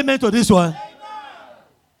say amen to this one. Amen.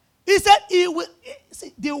 He said, he will.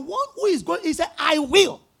 See, the one who is going, he said, I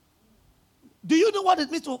will. Do you know what it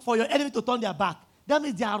means for your enemy to turn their back? That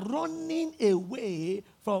means they are running away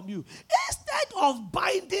from you. Instead of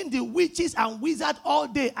binding the witches and wizards all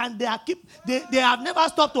day and they have never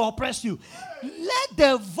stopped to oppress you, let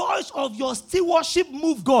the voice of your stewardship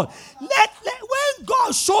move God. When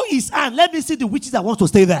God show his hand, let me see the witches that want to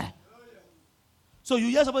stay there. So you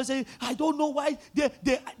hear somebody say, I don't know why the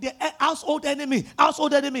household enemy.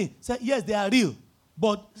 Say, yes, they are real.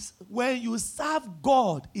 But when you serve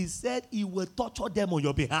God, he said he will torture them on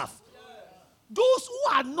your behalf. Those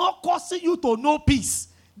who are not causing you to know peace,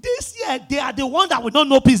 this year they are the ones that will not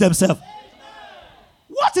know peace themselves.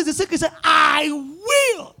 What is the secret? He said, I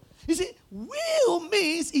will. You see, will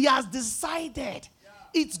means he has decided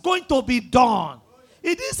it's going to be done.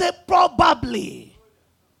 It is a probably.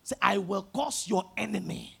 Say, I will cause your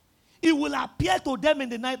enemy. It will appear to them in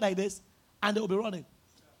the night like this, and they will be running.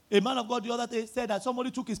 A man of God the other day said that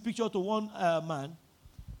somebody took his picture to one man,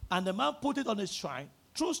 and the man put it on his shrine.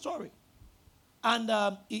 True story.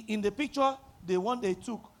 And in the picture, the one they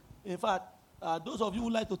took, in fact, those of you who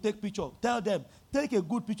like to take picture, tell them, take a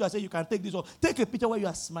good picture. I say, you can take this one. Take a picture where you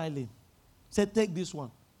are smiling. Say, take this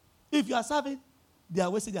one. If you are serving, they are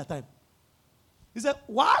wasting their time. He said,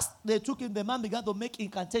 whilst they took him, the man began to make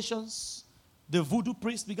incantations. The voodoo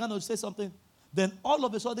priest began to say something. Then all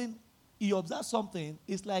of a sudden, he observed something.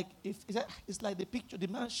 It's like the picture. The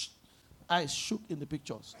man's eyes shook in the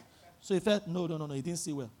pictures. So he felt, no, he didn't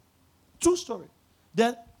see well. True story.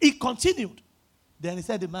 Then he continued. Then he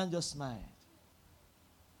said the man just smiled.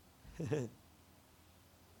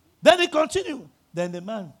 Then he continued. Then the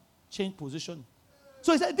man changed position.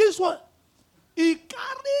 So he said, this one. He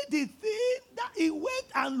carried the thing that he went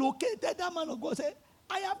and located. That man of God said,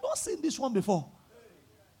 I have not seen this one before.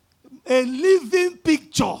 A living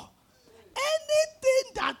picture.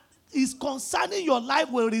 Anything that is concerning your life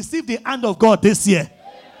will receive the hand of God this year.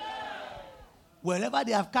 Wherever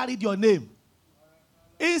they have carried your name,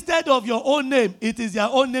 instead of your own name, it is your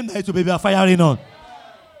own name that it will be firing on.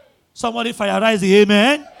 Somebody fireize the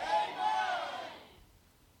amen.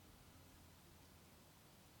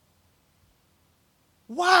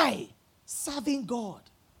 Why? Serving God.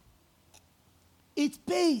 It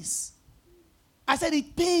pays. I said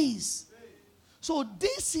it pays. So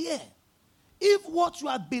this year, if what you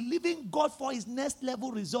are believing God for is next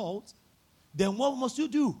level results, then what must you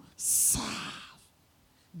do? Serve.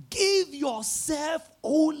 Give yourself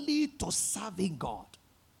only to serving God.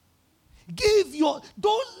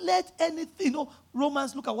 Don't let anything,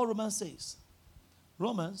 Romans, look at what Romans says.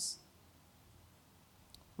 Romans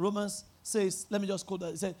says, let me just quote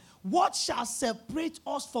that. It says, what shall separate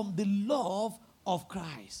us from the love of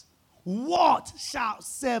Christ? What shall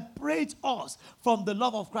separate us from the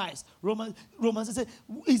love of Christ? Romans says,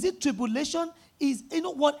 is it tribulation?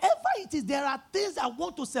 Whatever it is, there are things that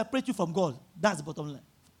want to separate you from God. That's the bottom line.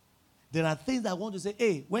 There are things that want to say,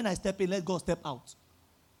 hey, when I step in, let God step out.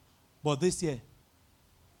 But this year,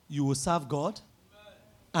 you will serve God,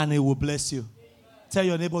 and He will bless you. Amen. Tell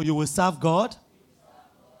your neighbor, you will serve God,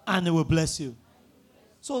 and He will bless you.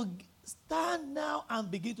 So stand now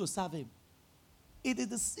and begin to serve Him. It is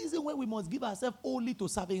the season when we must give ourselves only to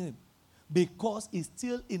serving Him, because He's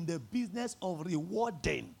still in the business of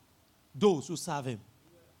rewarding those who serve Him.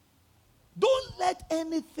 Don't let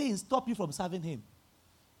anything stop you from serving Him.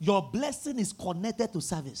 Your blessing is connected to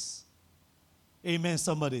service. Amen,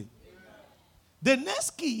 somebody. Amen. The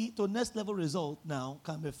next key to next level result now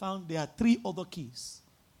can be found. There are 3 other keys.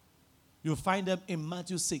 You'll find them in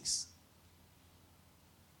Matthew 6.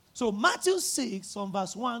 So Matthew 6, from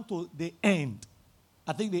verse 1 to the end,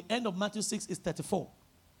 I think the end of Matthew 6 is 34.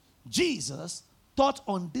 Jesus taught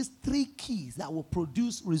on these 3 keys that will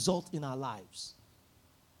produce results in our lives.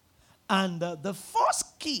 And the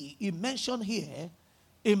first key he mentioned here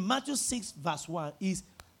in Matthew 6 verse 1 is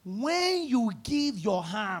when you give your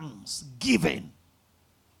alms, giving.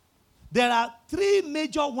 There are 3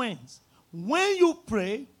 major whens. When you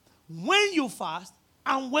pray, when you fast,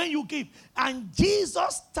 and when you give. And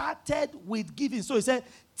Jesus started with giving. So he said,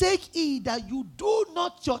 take heed that you do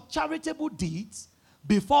not your charitable deeds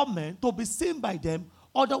before men to be seen by them.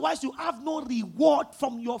 Otherwise, you have no reward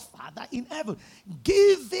from your Father in heaven.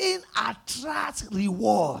 Giving attracts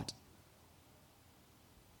reward.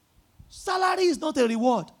 Salary is not a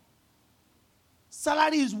reward.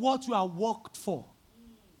 Salary is what you have worked for.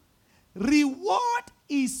 Reward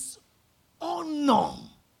is honor.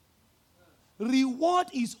 Reward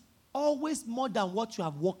is always more than what you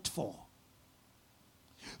have worked for.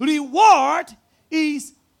 Reward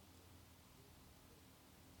is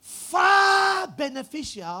far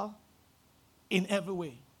beneficial in every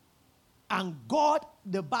way. And God,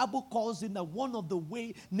 the Bible calls him that one of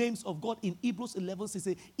the names of God in Hebrews 11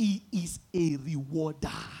 says he is a rewarder.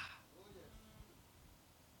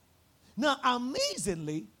 Now,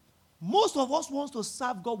 amazingly, most of us want to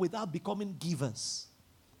serve God without becoming givers.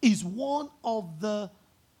 Is one of the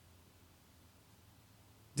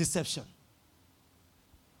deception.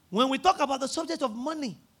 When we talk about the subject of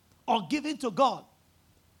money or giving to God,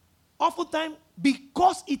 oftentimes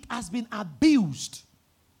because it has been abused,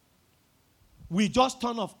 we just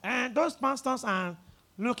turn off. And those pastors are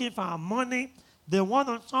looking for our money. They want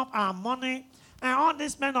to chop our money. And all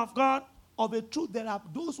these men of God, of a truth, there are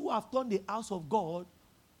those who have turned the house of God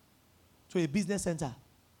to a business center.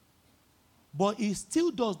 But it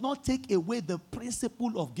still does not take away the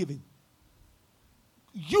principle of giving.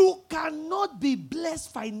 You cannot be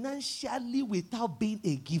blessed financially without being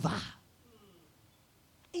a giver.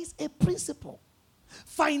 It's a principle.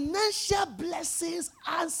 Financial blessings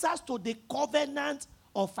answers to the covenant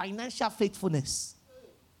of financial faithfulness.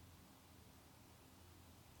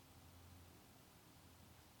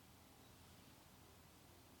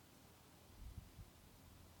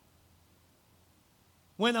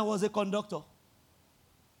 When I was a conductor,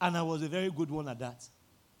 and I was a very good one at that,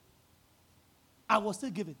 I was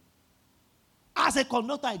still giving. As a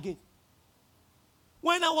conductor, I gave.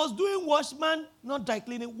 When I was doing washman, not dry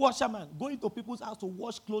cleaning, washerman, going to people's house to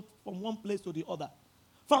wash clothes from one place to the other,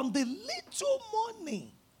 from the little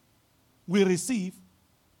money we receive,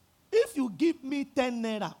 if you give me 10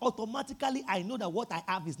 naira, automatically I know that what I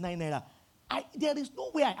have is 9 naira. There is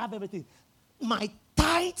no way I have everything. My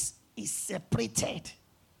tithes is separated.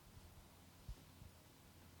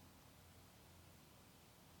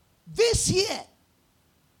 This year,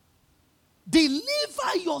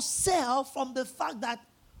 deliver yourself from the fact that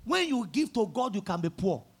when you give to God, you can be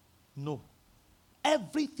poor. No.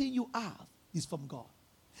 Everything you have is from God.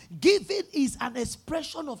 Giving is an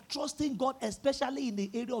expression of trusting God, especially in the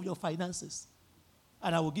area of your finances.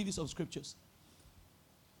 And I will give you some scriptures.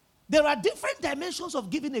 There are different dimensions of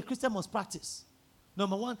giving a Christian must practice.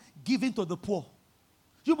 Number 1, giving to the poor.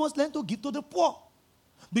 You must learn to give to the poor.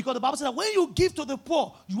 Because the Bible says that when you give to the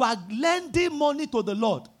poor, you are lending money to the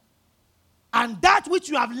Lord. And that which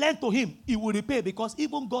you have lent to him, he will repay, because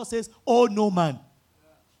even God says, "Oh, no man."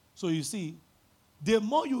 So you see, the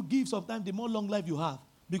more you give sometimes, the more long life you have.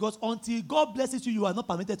 Because until God blesses you, you are not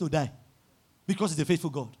permitted to die. Because he's a faithful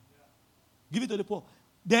God. Give it to the poor.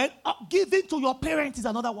 Then giving to your parents is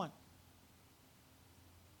another one.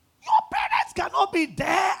 Your parents cannot be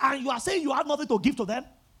there and you are saying you have nothing to give to them.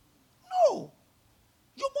 No.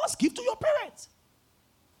 You must give to your parents.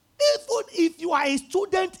 Even if you are a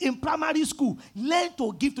student in primary school, learn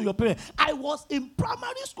to give to your parents. I was in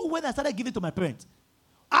primary school when I started giving to my parents.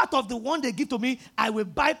 Out of the one they give to me, I will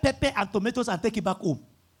buy pepper and tomatoes and take it back home.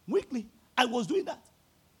 Weekly. I was doing that.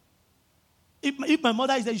 If my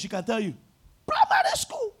mother is there, she can tell you. Primary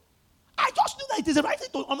school. I just knew that it is the right thing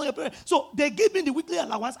to honor your parents. So they give me the weekly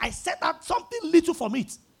allowance. I set out something little from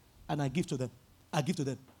it. And I give to them. I give to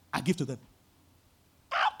them. I give to them.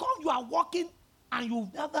 How come you are working and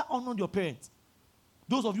you've never honored your parents?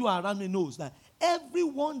 Those of you around me knows that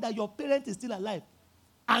everyone that your parent is still alive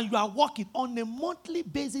and you are working on a monthly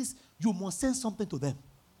basis, you must send something to them.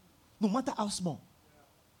 No matter how small.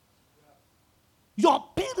 Your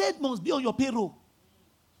parent must be on your payroll.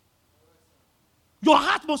 Your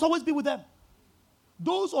heart must always be with them.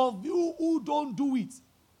 Those of you who don't do it,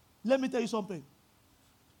 let me tell you something.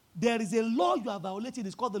 There is a law you are violating.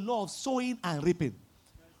 It's called the law of sowing and reaping.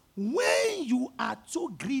 When you are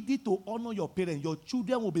too greedy to honor your parents, your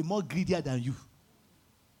children will be more greedier than you.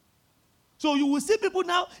 So you will see people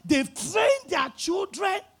now, they've trained their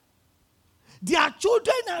children. Their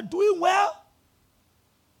children are doing well,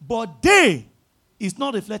 but it's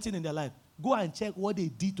not reflecting in their life. Go and check what they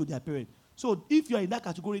did to their parents. So if you are in that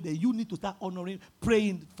category, then you need to start honoring,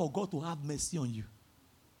 praying for God to have mercy on you.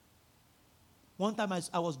 One time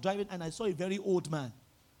I was driving and I saw a very old man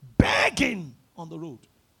begging on the road.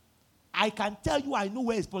 I can tell you, I know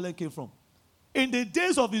where his problem came from. In the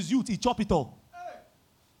days of his youth, he chopped it all.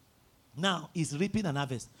 Now he's reaping an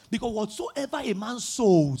harvest. Because whatsoever a man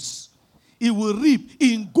sows, he will reap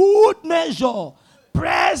in good measure,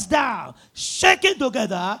 pressed down, shaken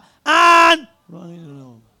together, and running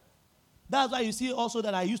around. That's why you see also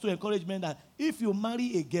that I used to encourage men that if you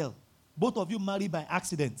marry a girl, both of you marry by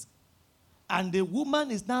accident, and the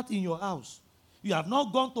woman is not in your house, you have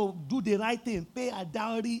not gone to do the right thing, pay a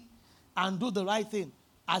dowry, and do the right thing.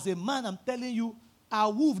 As a man, I'm telling you, a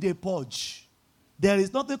wolf they purge. There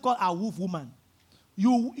is nothing called a wolf woman.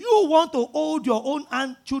 You want to hold your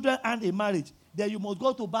own children and a marriage, then you must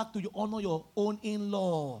go back to honor your own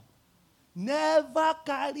in-law. Never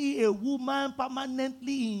carry a woman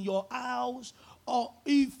permanently in your house, or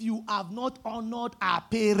if you have not honored her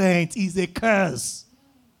parent, is a curse.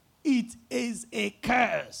 It is a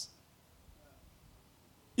curse.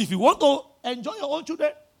 If you want to enjoy your own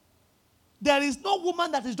children, there is no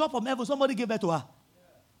woman that is dropped from heaven. Somebody gave birth to her.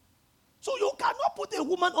 So you cannot put a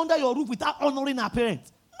woman under your roof without honoring her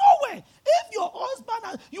parents. No way. If your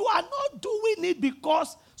husband, you are not doing it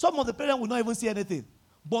because some of the parents will not even see anything.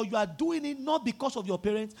 But you are doing it not because of your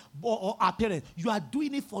parents or our parents. You are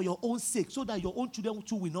doing it for your own sake, so that your own children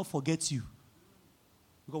too will not forget you.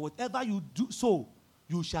 Because whatever you do, so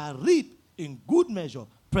you shall reap in good measure,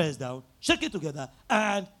 press down, shake it together,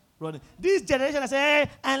 and run it. This generation, I say, hey,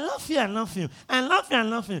 I love you, I love you, I love you, I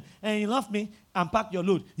love you, and you love me, and pack your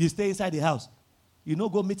load. You stay inside the house. You know,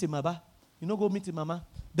 go meet him, Baba. You know, go meet him, Mama.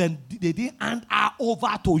 Then they didn't hand her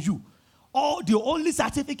over to you. Or the only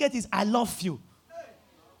certificate is, I love you.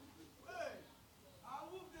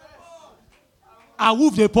 I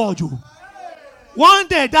wolf they purge you. One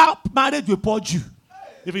day that marriage will purge you.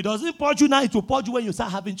 If it doesn't purge you now, it will purge you when you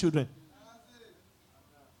start having children.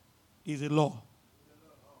 It's a law.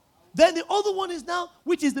 Then the other one is now,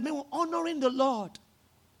 which is the main one, honoring the Lord.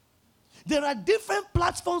 There are different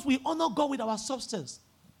platforms we honor God with our substance,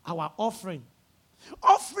 our offering.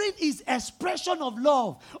 Offering is expression of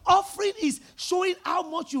love. Offering is showing how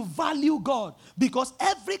much you value God, because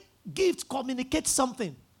every gift communicates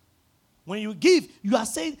something. When you give, you are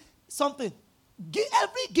saying something.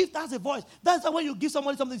 Every gift has a voice. That's why when you give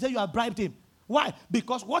somebody something, you say you have bribed him. Why?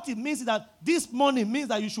 Because what it means is that this money means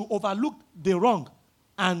that you should overlook the wrong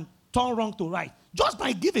and turn wrong to right. Just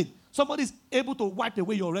by giving, somebody is able to wipe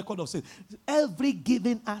away your record of sin. Every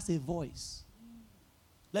giving has a voice.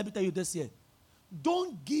 Let me tell you this here.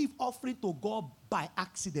 Don't give offering to God by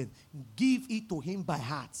accident. Give it to him by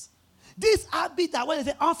heart. This habit that when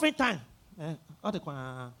they say offering time,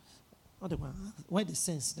 where the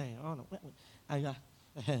sense there?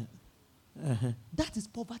 That is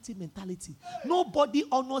poverty mentality. Nobody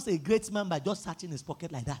honors a great man by just searching his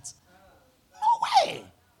pocket like that. No way.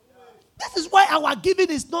 This is why our giving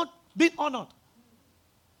is not being honored.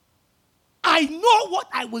 I know what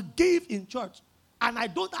I will give in church, and I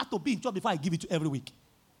don't have to be in church before I give it to every week.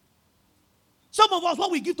 Some of us,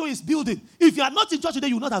 what we give to is building. If you are not in church today,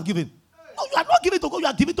 you will not have given. No, you are not giving to God, you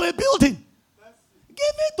are giving to a building.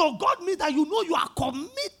 Giving to God means that you know you are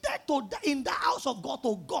committed to in the house of God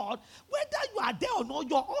to God. Whether you are there or not,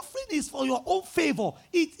 your offering is for your own favor.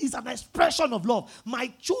 It is an expression of love. My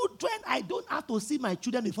children, I don't have to see my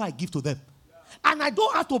children before I give to them. And I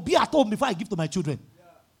don't have to be at home before I give to my children.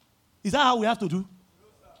 Is that how we have to do?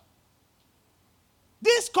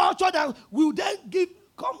 This culture that will then give,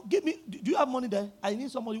 come give me, do you have money there? I need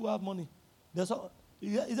somebody who have money. Is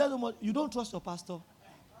that somebody? You don't trust your pastor?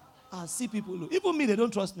 I see people look. Even me, they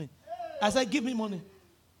don't trust me. I said, give me money.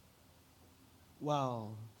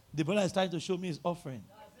 Wow. The brother is trying to show me his offering.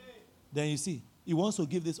 Then you see, he wants to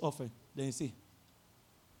give this offering. Then you see.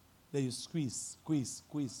 Then you squeeze. Do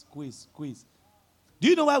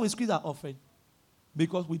you know why we squeeze our offering?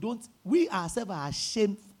 Because we ourselves are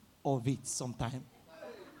ashamed of it sometimes.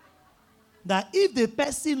 That if the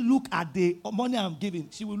person look at the money I'm giving,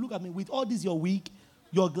 she will look at me with all this your wig,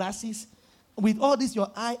 your glasses, with all this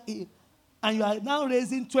your eye, and you are now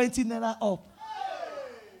raising 20 naira up.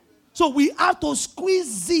 So we have to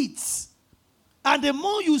squeeze it. And the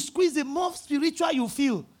more you squeeze, the more spiritual you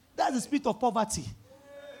feel. That's the spirit of poverty.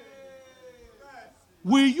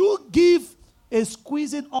 Will you give a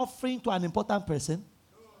squeezing offering to an important person?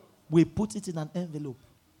 We put it in an envelope.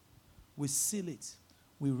 We seal it.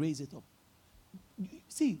 We raise it up.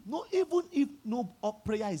 See, not even if no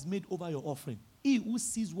prayer is made over your offering, he who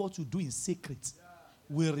sees what you do in secret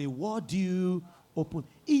will reward you open.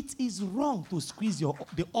 It is wrong to squeeze the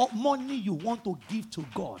money you want to give to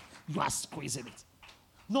God. You are squeezing it.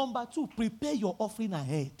 Number 2, prepare your offering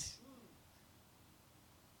ahead.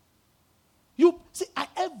 You see,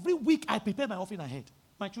 every week I prepare my offering ahead.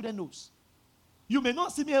 My children knows. You may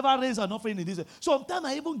not see me ever raise an offering in this. Sometimes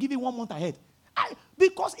I even give it 1 month ahead.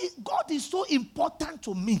 Because God is so important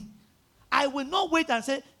to me. I will not wait and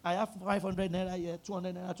say, I have 500 naira here,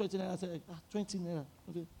 200 naira, 20 naira. I say, 20 naira.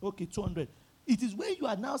 Okay, 200. It is when you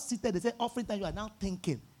are now seated, they say, offering time, you are now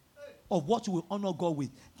thinking of what you will honor God with.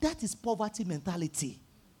 That is poverty mentality.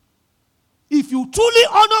 If you truly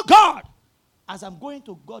honor God, as I'm going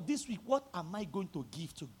to God this week, what am I going to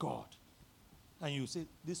give to God? And you say,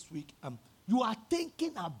 this week, you are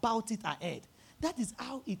thinking about it ahead. That is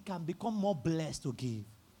how it can become more blessed to give.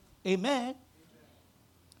 Amen.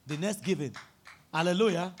 The next giving.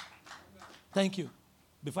 Hallelujah. Thank you.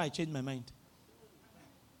 Before I change my mind.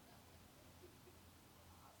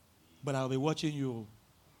 But I'll be watching you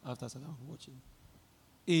after I'll be watching.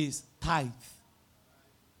 Is tithe.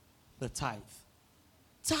 The tithe.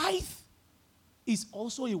 Tithe is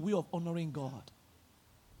also a way of honoring God.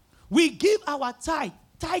 We give our tithe.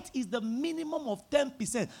 Tithe is the minimum of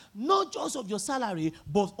 10%, not just of your salary,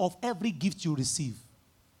 but of every gift you receive.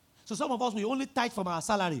 So some of us, we only tithe from our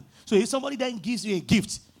salary. So if somebody then gives you a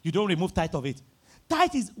gift, you don't remove tithe of it.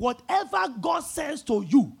 Tithe is whatever God sends to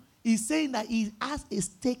you. He's saying that he has a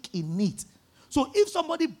stake in it. So if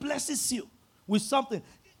somebody blesses you with something,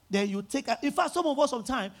 then you take it. In fact, some of us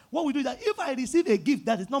sometimes, what we do is that if I receive a gift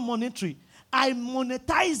that is not monetary, I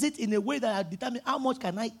monetize it in a way that I determine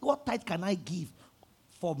what tithe can I give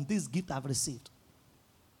from this gift I've received.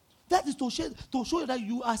 That is to show you that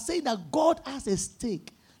you are saying that God has a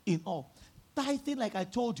stake in all. Tithing, like I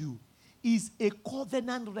told you, is a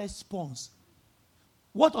covenant response.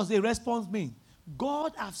 What does a response mean?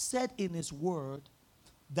 God has said in his word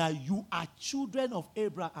that you are children of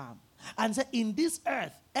Abraham. And said in this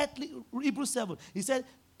earth, Hebrews 7, he said,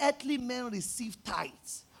 earthly men receive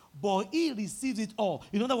tithes, but he receives it all.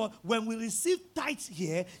 In other words, when we receive tithes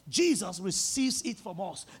here, Jesus receives it from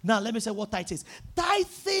us. Now, let me say what tithe is.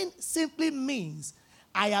 Tithing simply means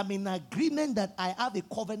I am in agreement that I have a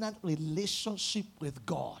covenant relationship with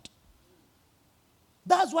God.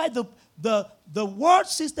 That's why the word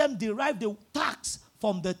system derived the tax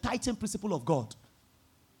from the tithing principle of God.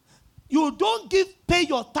 You don't pay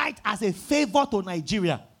your tithe as a favor to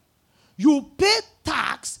Nigeria. You pay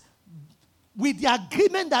tax with the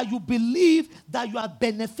agreement that you believe that you are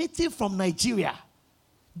benefiting from Nigeria.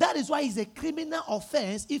 That is why it's a criminal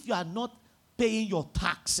offense if you are not paying your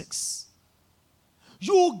taxes.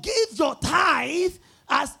 You give your tithe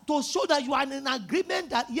as to show that you are in agreement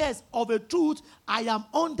that, yes, of a truth, I am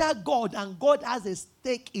under God and God has a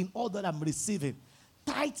stake in all that I'm receiving.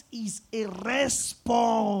 Tithe is a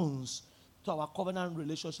response to our covenant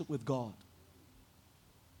relationship with God.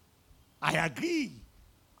 I agree.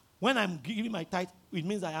 When I'm giving my tithe, it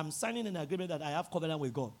means I am signing an agreement that I have covenant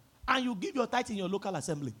with God. And you give your tithe in your local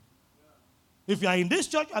assembly. If you are in this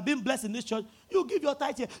church, you are being blessed in this church, you give your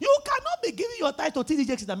tithe here. You cannot be giving your tithe to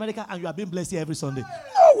TDJs in America and you are being blessed here every Sunday.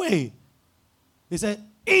 No way. He said,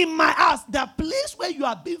 in my house, the place where you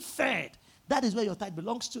are being fed, that is where your tithe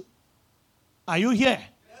belongs to. Are you here?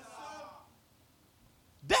 Yes, sir.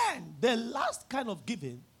 Then, the last kind of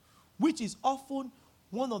giving, which is often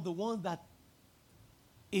one of the ones that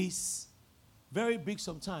is very big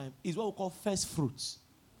sometimes, is what we call first fruits.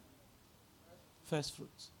 First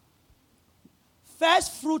fruits.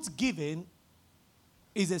 First fruit giving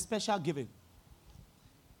is a special giving.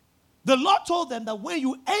 The Lord told them that when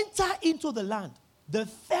you enter into the land, the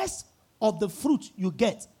first of the fruit you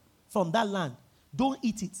get from that land, don't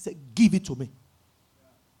eat it, say, give it to me.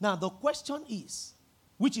 Now, the question is,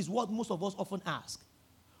 which is what most of us often ask,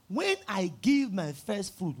 when I give my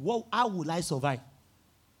first fruit, how will I survive?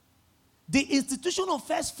 The institution of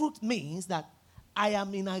first fruit means that I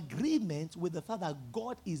am in agreement with the fact that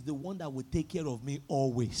God is the one that will take care of me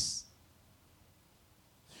always.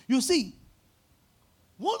 You see,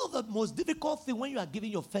 one of the most difficult things when you are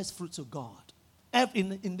giving your first fruit to God,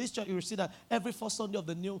 in this church you will see that every first Sunday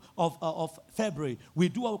of February, we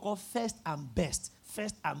do what we call first and best.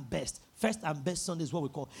 First and best. First and best Sunday is what we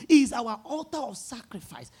call. It is our altar of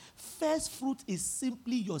sacrifice. First fruit is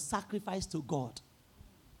simply your sacrifice to God.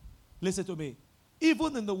 Listen to me.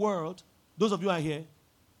 Even in the world, those of you who are here,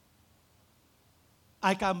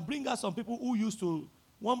 I can bring out some people who used to,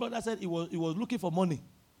 one brother said he was looking for money.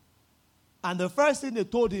 And the first thing they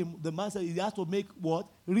told him, the man said he has to make what?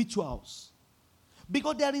 Rituals.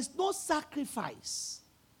 Because there is no sacrifice.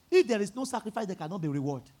 If there is no sacrifice, there cannot be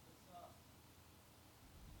reward.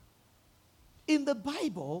 In the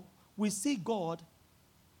Bible, we see God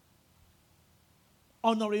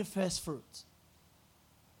honoring first fruit.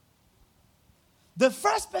 The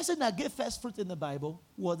first person that gave first fruit in the Bible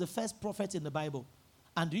was the first prophet in the Bible.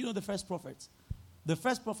 And do you know the first prophet? The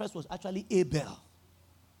first prophet was actually Abel.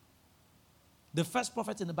 The first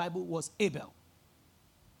prophet in the Bible was Abel.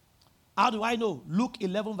 How do I know? Luke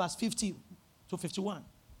 11 verse 50 to 51.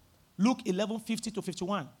 Luke 11, 50 to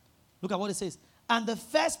 51. Look at what it says. And the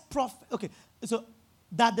first prophet, okay, so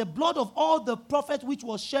that the blood of all the prophets which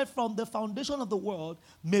was shed from the foundation of the world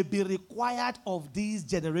may be required of this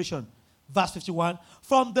generation. Verse 51,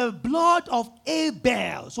 from the blood of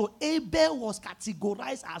Abel. So Abel was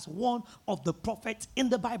categorized as one of the prophets in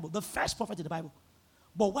the Bible, the first prophet in the Bible.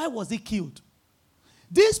 But why was he killed?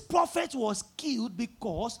 This prophet was killed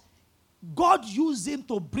because God used him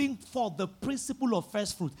to bring forth the principle of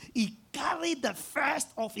first fruit. He carried the first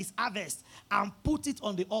of his harvest and put it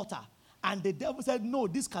on the altar. And the devil said, no,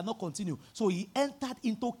 this cannot continue. So he entered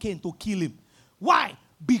into Cain to kill him. Why?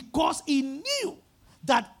 Because he knew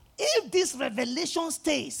that if this revelation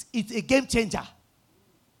stays, it's a game changer.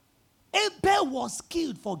 Abel was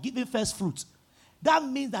killed for giving first fruits. That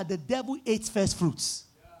means that the devil hates first fruits.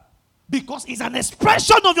 Because it's an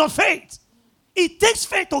expression of your faith. It takes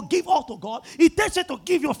faith to give all to God. It takes faith to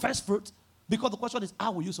give your first fruit. Because the question is,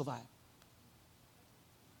 how will you survive?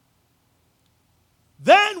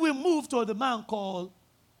 Then we move to the man called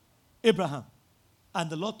Abraham. And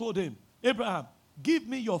the Lord told him, Abraham, give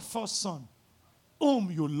me your first son,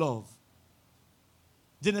 whom you love.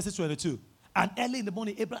 Genesis 22. And early in the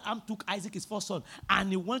morning, Abraham took Isaac, his first son, and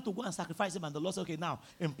he went to go and sacrifice him. And the Lord said, okay, now,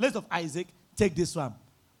 in place of Isaac, take this ram.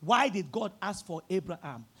 Why did God ask for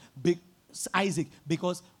Isaac?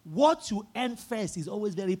 Because what you earn first is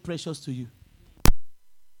always very precious to you.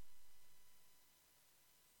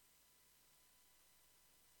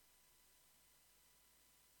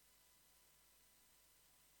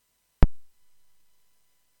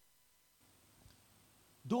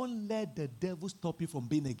 Don't let the devil stop you from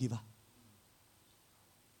being a giver.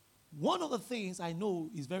 One of the things I know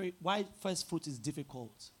is why first fruit is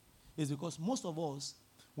difficult is because most of us,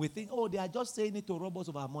 we think, oh, they are just saying it to rob us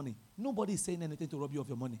of our money. Nobody is saying anything to rob you of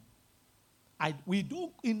your money. We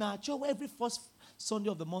do, in our church, every first Sunday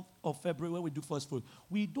of the month of February, when we do first fruit,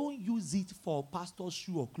 we don't use it for pastor's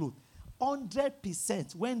shoe or clothes.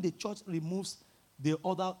 100% when the church removes the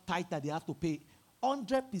other tithe that they have to pay,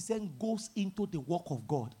 100% goes into the work of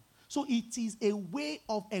God. So it is a way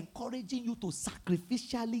of encouraging you to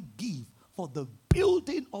sacrificially give for the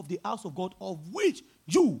building of the house of God, of which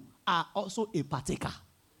you are also a partaker.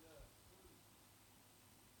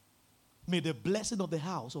 May the blessing of the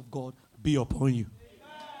house of God be upon you. Amen.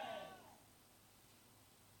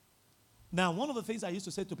 Now, one of the things I used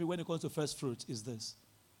to say to people when it comes to first fruit is this.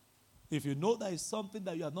 If you know that is something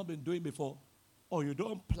that you have not been doing before, or you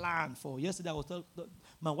don't plan for. Yesterday,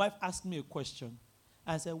 my wife asked me a question.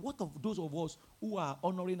 And said, what of those of us who are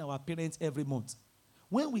honoring our parents every month?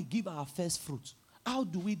 When we give our first fruit, How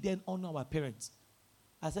do we then honor our parents?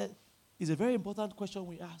 I said, it's a very important question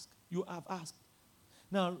we ask. You have asked.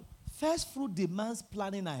 Now, first fruit demands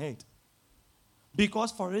planning ahead.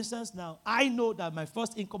 Because, for instance, now, I know that my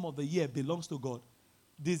first income of the year belongs to God.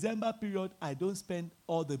 December period, I don't spend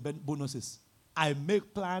all the bonuses. I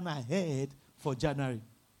make plan ahead for January.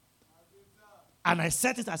 And I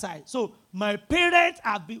set it aside. So, my parents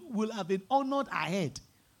will have been honored ahead.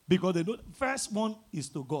 Because the first one is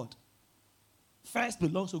to God. First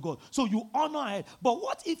belongs to God. So you honor ahead. But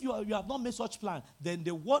what if you have not made such plan? Then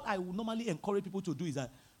what I would normally encourage people to do is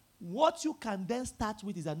that what you can then start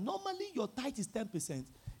with is that normally your tithe is 10%.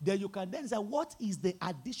 Then you can then say, what is the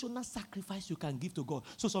additional sacrifice you can give to God?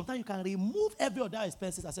 So sometimes you can remove every other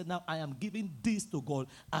expenses. I said, now I am giving this to God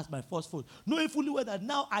as my first fruit. Knowing fully well that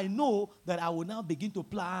now I know that I will now begin to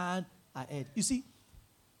plan ahead. You see,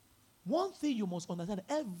 one thing you must understand,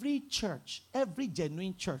 every church, every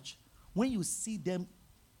genuine church, when you see them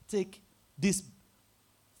take these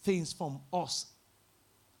things from us,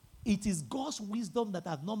 it is God's wisdom that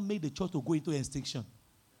has not made the church to go into extinction.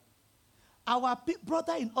 Our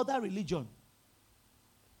brother in other religion,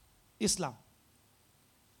 Islam,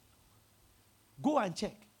 go and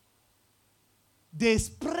check. They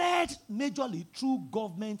spread majorly through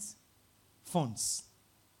government funds.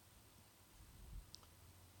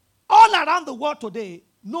 All around the world today,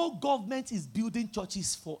 no government is building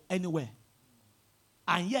churches for anywhere.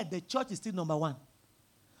 And yet the church is still number one.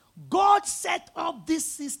 God set up this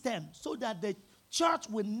system so that the church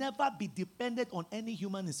will never be dependent on any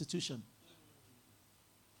human institution.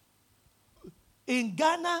 In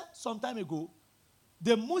Ghana, some time ago,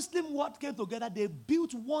 the Muslim world came together. They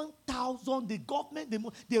built 1,000. The government,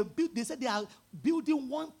 they said they are building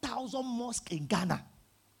 1,000 mosques in Ghana.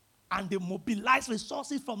 And they mobilized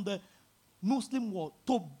resources from the Muslim world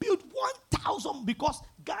to build 1,000 because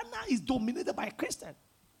Ghana is dominated by Christians.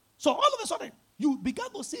 So all of a sudden, you began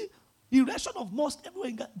to see erection of mosques everywhere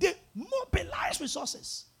in Ghana. They mobilize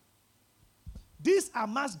resources. This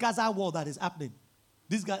Hamas-Gaza war that is happening,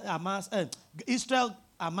 this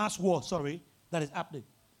Israel-Hamas war, that is happening.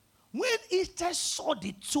 When Israel saw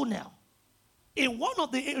the tunnel, in one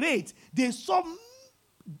of the raids, they saw millions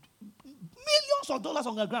of dollars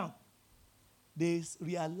on the ground. They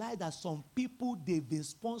realized that some people, they've been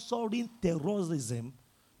sponsoring terrorism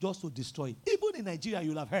just to destroy it. Even in Nigeria,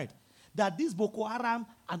 you'll have heard that this Boko Haram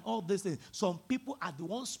and all these things, some people are the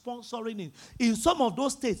ones sponsoring it. In some of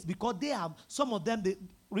those states, because they have, some of them,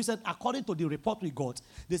 according to the report we got,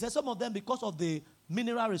 they said some of them, because of the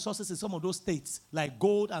mineral resources in some of those states, like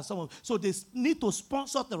gold and so they need to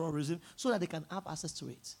sponsor terrorism so that they can have access to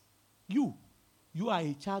it. You are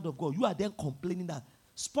a child of God. You are then complaining that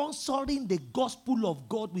sponsoring the gospel of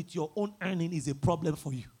God with your own earning is a problem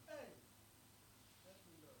for you.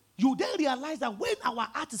 You then realize that when our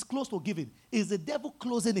heart is close to giving, is the devil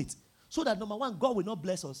closing it. So that number one, God will not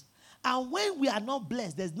bless us. And when we are not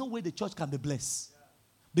blessed, there's no way the church can be blessed.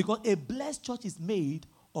 Because a blessed church is made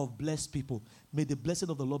of blessed people. May the blessing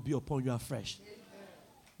of the Lord be upon you afresh.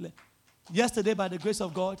 Amen. Yesterday, by the grace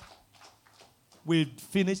of God, we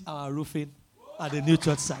finished our roofing at the new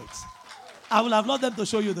church site. I will have loved them to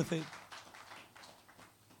show you the thing.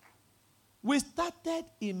 We started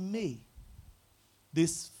in May,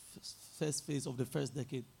 this first phase of the first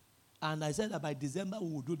decade. And I said that by December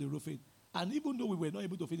we will do the roofing. And even though we were not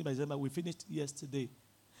able to finish by December, we finished yesterday.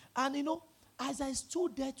 And as I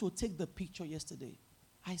stood there to take the picture yesterday,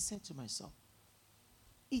 I said to myself,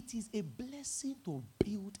 it is a blessing to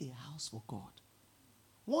build a house for God.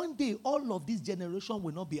 One day, all of this generation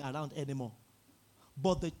will not be around anymore.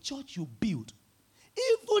 But the church you build,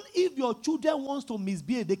 even if your children wants to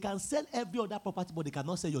misbehave, they can sell every other property, but they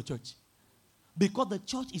cannot sell your church. Because the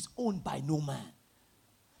church is owned by no man.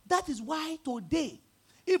 That is why today,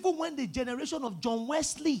 even when the generation of John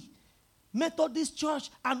Wesley, Methodist Church,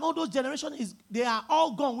 and all those generations, they are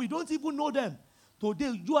all gone. We don't even know them.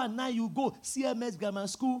 Today, you and I, you go CMS Grammar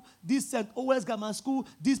School, this St. Owens Grammar School,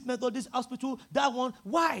 this Methodist Hospital, that one.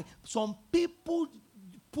 Why? Some people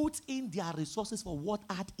put in their resources for what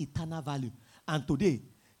had eternal value. And today,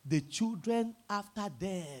 the children after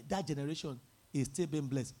that generation is still being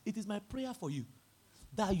blessed. It is my prayer for you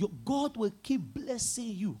that God will keep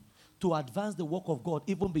blessing you to advance the work of God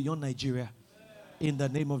even beyond Nigeria. In the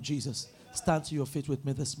name of Jesus. Stand to your feet with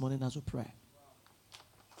me this morning as we pray.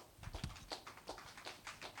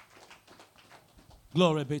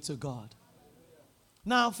 Glory be to God.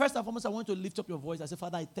 Now, first and foremost, I want to lift up your voice. I say,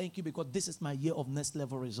 Father, I thank you because this is my year of next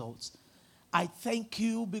level results. I thank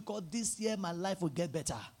you because this year my life will get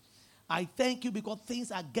better. I thank you because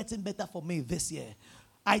things are getting better for me this year.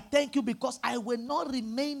 I thank you because I will not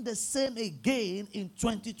remain the same again in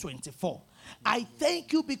 2024. I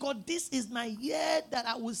thank you because this is my year that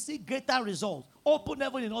I will see greater results. Open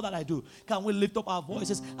heaven in all that I do. Can we lift up our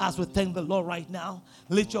voices as we thank the Lord right now?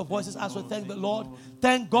 Lift your voices as we thank the Lord.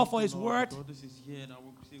 Thank God for His word.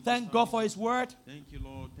 Thank God for His word. Thank you,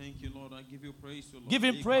 Lord. Thank you, Lord. I give you praise, Lord. Give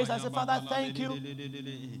Him praise. I say, Father, thank you.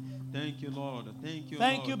 Thank you, Lord. Thank you,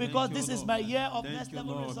 Thank Lord. you because Thank you, this is Lord. my year of Thank next you,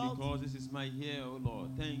 level Lord, results. because this is my year, oh Lord.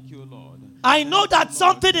 Thank you, Lord. I know that Thank you,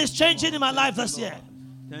 something Lord. is changing in my life Thank this you, year. Lord.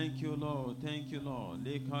 Thank you, Lord. Thank you,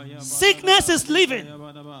 Lord. Sickness is leaving.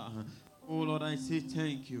 Oh Lord, I say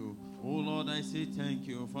thank you. Oh Lord, I say thank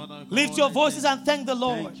you. Father, Lift your voices and thank the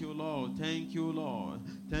Lord. Thank you, Lord. Thank you, Lord.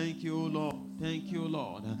 Thank you, Lord. Thank you,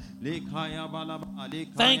 Lord.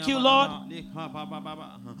 Thank you, Lord.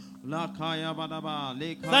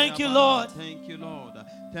 Thank you, Lord. Thank you, Lord.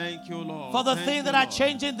 Thank you, Lord. For the things that are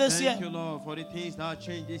changing this year. Thank you, Lord, for the things that are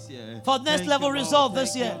changing this year. For next level result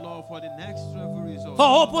this year. Thank you, Lord, for the next level result. For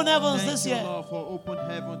open heavens this year. Thank you, Lord, for open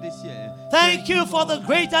heaven this year. Thank you for the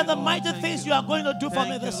great and the mighty things you are going to do for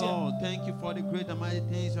me this year. Thank you for the great and mighty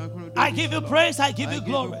things you are going to do. I give you praise. I give you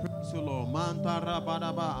glory. Praise you, Lord. Mantara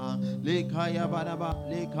badaba, lekaya badaba,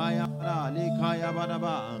 lekaya bada, lekaya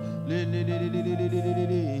badaba.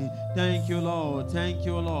 Thank you, Lord. Thank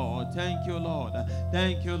you, Lord. Thank you, Lord.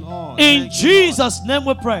 Thank you, Lord. In Jesus' name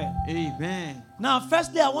we pray. Amen. Now,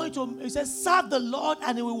 firstly, I want you to, it says, serve the Lord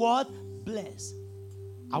and He will what? Bless.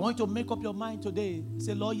 I want you to make up your mind today.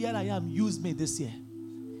 Say, Lord, here I am. Use me this year.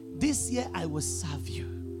 This year I will serve you.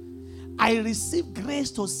 I receive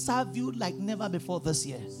grace to serve you like never before this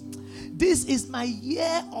year. This is my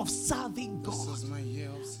year of serving God.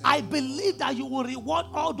 I believe that you will reward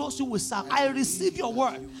all those who will serve. I receive your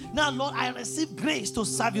word. Now, Lord, I receive grace to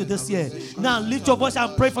serve you this year. Now, lift your voice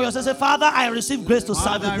and pray for yourself. Say, Father, I receive grace to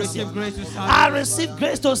serve you this year. I receive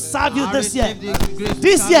grace to serve you this year.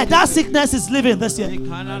 This year, that sickness is leaving this year.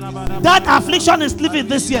 That affliction is leaving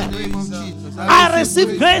this year. I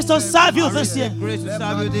receive grace to serve you this year. Grace to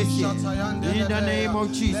serve you this year. In the name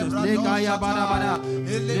of Jesus.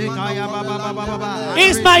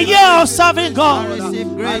 It's my year of serving God. I receive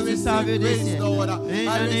grace to serve you this year. In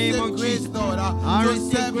the name of Jesus. I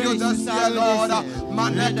receive grace to serve you this year.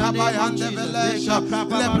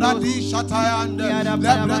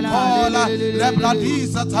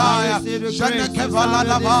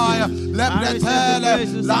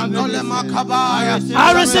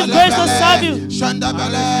 I receive grace to serve you.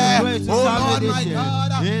 Oh Lord, my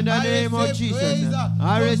God, in the name of Jesus,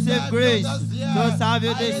 I receive grace to serve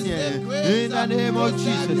you this year. In the name of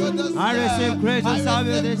Jesus, I receive grace to serve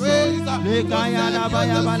you this year. I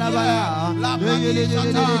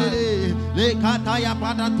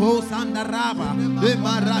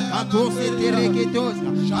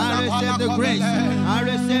receive the grace. I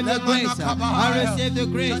receive the grace. I receive the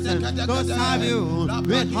grace to serve you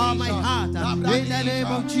with all my heart. In the name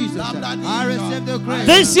of Jesus, I receive the grace.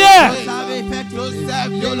 This year,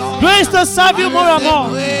 grace to serve you more and more.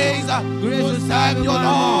 Grace to serve you,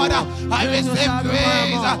 Lord. I receive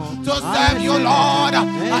grace to serve you, Lord. I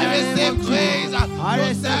receive grace to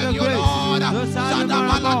serve you, Lord.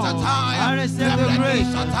 I receive the grace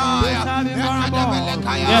to serve you more and more.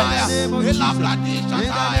 Yes. In the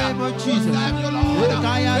name of Jesus.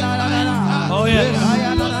 Oh, yes.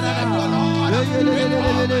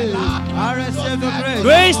 I receive the grace.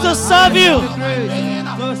 Grace to serve you.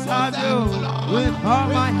 To serve you with all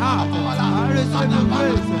my heart. I receive the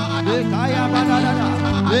grace.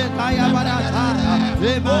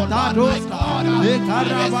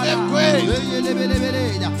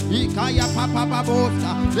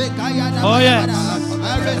 Oh, yes.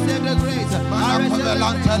 I receive the grace. I receive the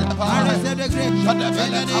grace. I receive the grace.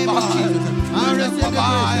 In the name of Jesus. I receive the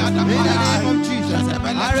grace. In the name of Jesus.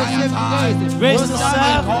 I receive grace. Grace to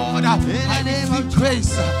serve. In the name of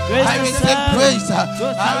grace. I receive grace.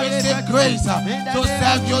 I receive grace to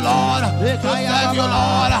serve you, Lord. To serve you,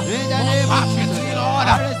 Lord. In the name of Jesus, Lord.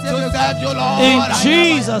 To serve you, Lord. In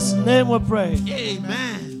Jesus' name we pray.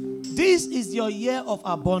 Amen. This is your year of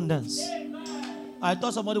abundance. I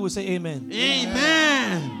thought somebody would say amen.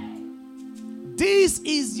 Amen. This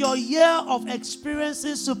is your year of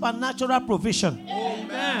experiencing supernatural provision.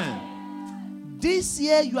 Amen. This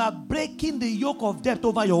year you are breaking the yoke of debt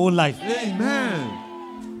over your own life. Amen.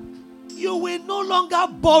 You will no longer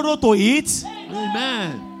borrow to eat.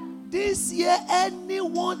 Amen. This year,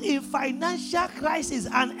 anyone in financial crisis,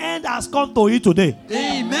 an end has come to it today.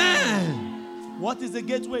 Amen. What is the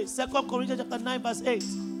gateway? 2 Corinthians chapter 9 verse 8.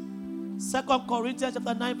 2 Corinthians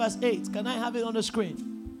chapter 9 verse 8. Can I have it on the screen?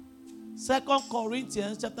 2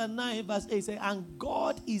 Corinthians chapter 9 verse 8 says, and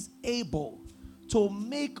God is able to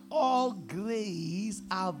make all grace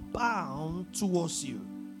abound towards you.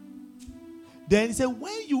 Then he said,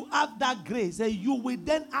 when you have that grace, you will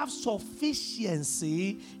then have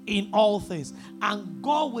sufficiency in all things. And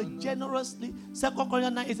God will generously, 2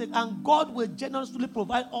 Corinthians 9, it says, and God will generously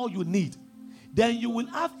provide all you need. Then you will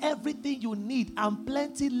have everything you need and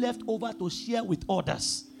plenty left over to share with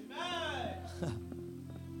others.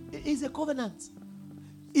 It's a covenant.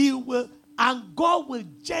 He will, and God will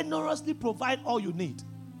generously provide all you need.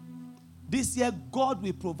 This year, God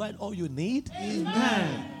will provide all you need.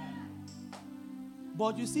 Amen.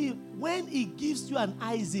 But you see, when He gives you an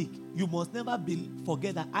Isaac, you must never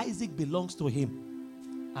forget that Isaac belongs to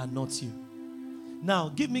Him and not you. Now,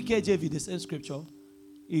 give me KJV, the same scripture.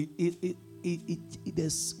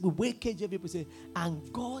 There's the way KJV say,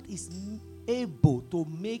 and God is able to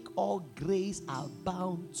make all grace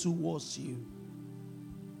abound towards you.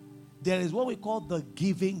 There is what we call the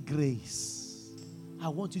giving grace. I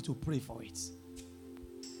want you to pray for it.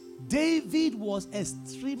 David was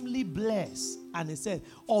extremely blessed, and he said,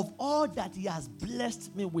 of all that he has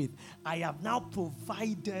blessed me with, I have now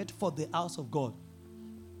provided for the house of God.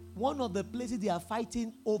 One of the places they are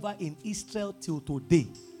fighting over in Israel till today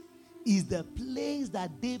is the place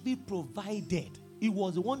that David provided. It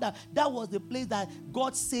was the one that was the place that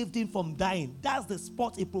God saved him from dying. That's the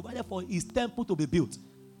spot He provided for his temple to be built.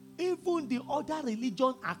 Even the other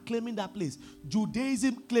religions are claiming that place.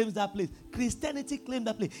 Judaism claims that place. Christianity claims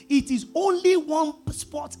that place. It is only one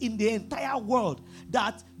spot in the entire world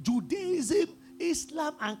that Judaism,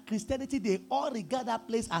 Islam, and Christianity, they all regard that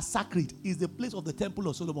place as sacred. Is the place of the temple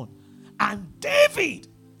of Solomon. And David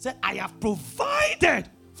said, I have provided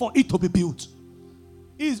for it to be built.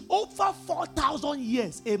 It's over 4,000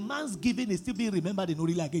 years. A man's giving is still being remembered in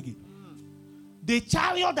Uri Lagegi. The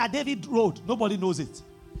chariot that David rode, nobody knows it.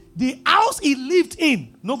 The house he lived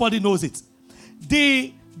in, nobody knows it.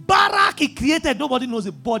 The barrack he created, nobody knows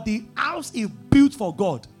it. But the house he built for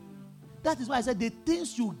God. That is why I said the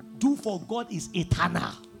things you do for God is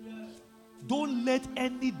eternal. Don't let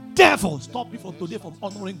any devil stop you from today from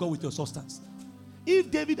honoring God with your substance.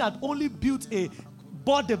 If David had only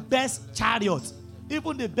bought the best chariot,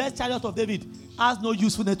 even the best chariot of David has no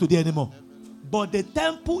usefulness today anymore. But the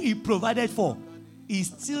temple he provided for is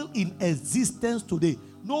still in existence today.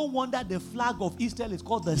 No wonder the flag of Israel is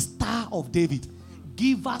called the Star of David.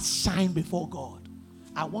 Give us shine before God.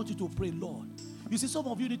 I want you to pray, Lord. You see, some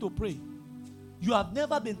of you need to pray. You have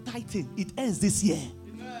never been tithing. It ends this year.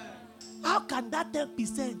 Amen. How can that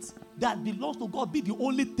 10% that belongs to God be the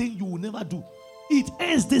only thing you will never do? It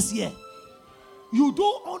ends this year. You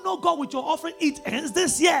don't honor God with your offering. It ends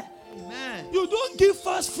this year. Amen. You don't give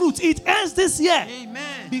first fruits. It ends this year.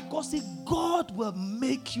 Amen. Because God will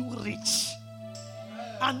make you rich.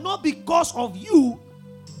 And not because of you,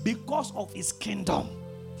 because of His kingdom.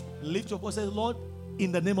 Lift your voice and say, Lord,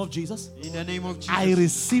 in the name of Jesus. In the name of Jesus. I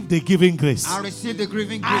receive the giving grace. I receive the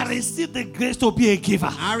giving grace. I receive the grace to be a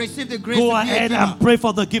giver. I receive the grace. Go ahead and pray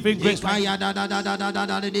for the giving grace. Go ahead and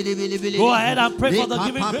pray for the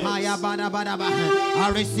giving grace.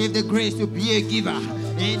 I receive the grace to be a giver.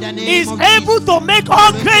 In the name He's of able Jesus. To make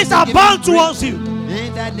all grace abound towards you.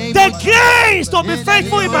 The grace to be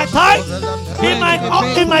faithful in my tithe, in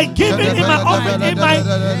my giving, in my offering, in my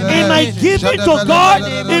giving to God,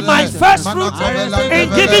 in my first fruit, in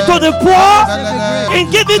giving to the poor, in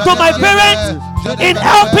giving to my parents, in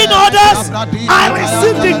helping others. I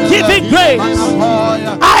receive the giving grace.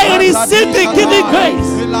 I receive the giving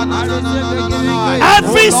grace.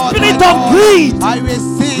 Every spirit of greed,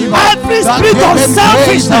 every spirit of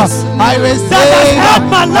selfishness that has held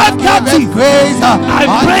my life captive, I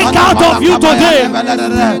break out of you today.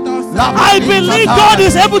 I believe God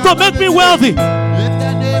is able to make me wealthy.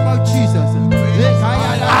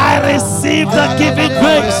 I receive the giving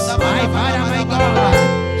grace.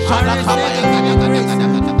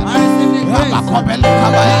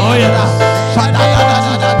 Oh yes.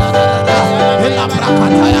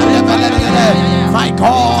 My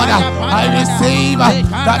God, I receive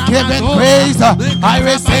the giving grace. I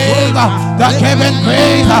receive the giving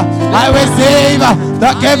grace. I receive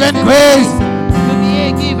the giving grace. To be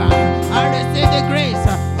a giver, I receive the grace.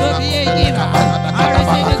 To be a giver, I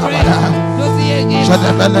receive the grace. To be a giver,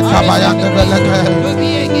 to be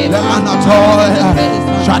a giver.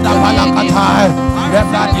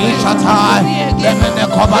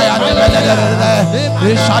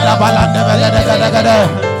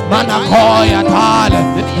 Manakoya tale,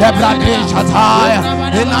 lebradisha taya,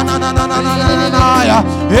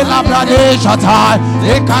 elabradisha taya,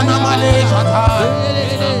 ekanamalisha taya.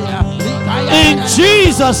 In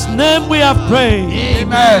Jesus' name we have prayed.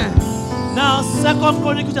 Amen. Now, 2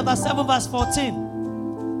 Chronicles chapter 7 verse 14.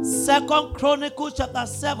 2 Chronicles chapter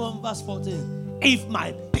 7 verse 14. If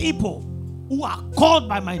my people who are called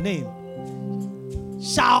by my name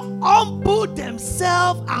shall humble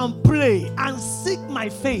themselves and pray and seek my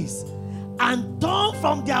face and turn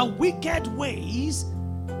from their wicked ways,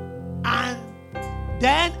 and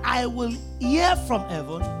then I will hear from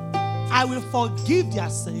heaven, I will forgive their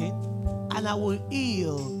sin, and I will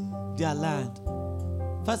heal their land.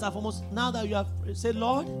 First and foremost, now that you have said,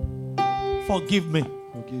 Lord, forgive me.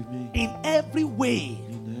 Forgive me. In every way,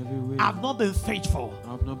 I've not been faithful.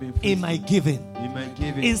 In my giving.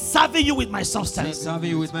 In serving you with my substance.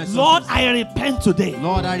 Lord, I repent today. And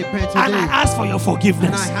I ask for your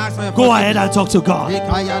forgiveness. Go ahead and talk to God.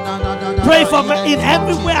 Pray for me. In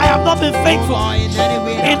every way I have not been faithful.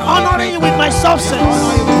 In honoring you with my substance,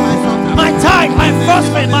 my tithe, my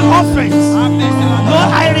first fruit, my offerings.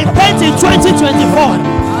 Lord, I repent in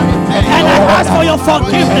 2024. And I ask for your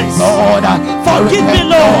forgiveness. Lord, forgive me,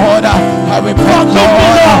 Lord. I repent,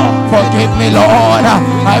 Lord. Forgive me, Lord.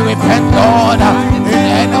 I repent, Lord. In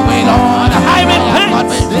any way, Lord. I repent. have not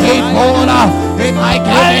been faithful in my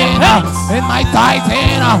giving, in my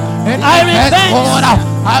tithing. I repent, Lord.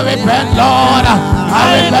 I repent, Lord.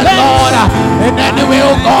 I repent, Lord. In any way,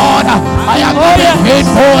 oh God, I have not been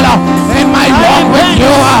faithful in my walk with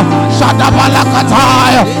you.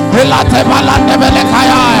 Shadabalakatai,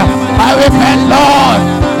 Ilatebalandebelekaya. I repent, Lord.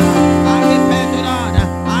 I repent, Lord.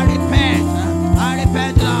 I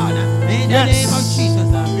repent, Lord. In the name of Jesus.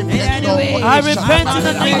 I repent in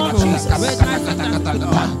the name of Jesus.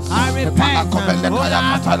 I repent.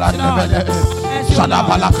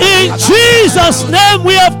 In Jesus' name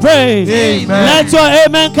we have prayed. Amen. Let your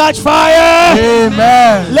amen catch fire.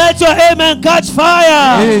 Amen. Let your amen catch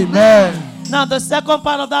fire. Amen. Now the second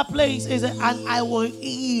part of that place is, and I will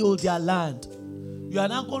heal their land. You are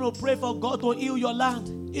not going to pray for God to heal your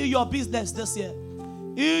land, heal your business this year,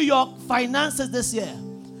 heal your finances this year.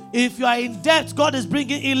 If you are in debt, God is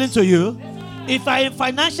bringing healing to you. If you are in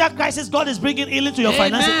financial crisis, God is bringing healing to your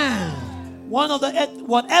finances. One of the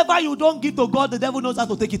whatever you don't give to God, the devil knows how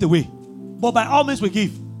to take it away. But by all means, we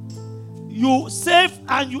give. You save,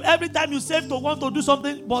 and you every time you save to want to do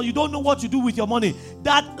something, but you don't know what you do with your money.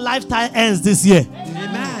 That lifetime ends this year.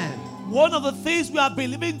 Amen. One of the things we are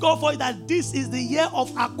believing God for is that this is the year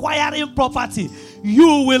of acquiring property.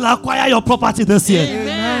 You will acquire your property this year.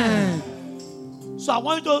 Amen. So I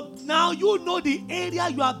want you to, now you know the area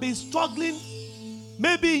you have been struggling,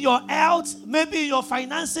 maybe in your health, maybe in your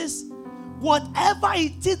finances, whatever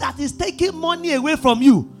it is that is taking money away from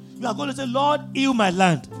you, you are going to say, Lord, heal my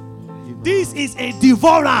land. This is a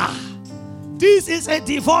devourer. This is a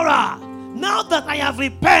devourer. Now that I have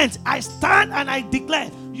repented, I stand and I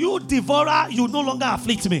declare, you devourer, you no longer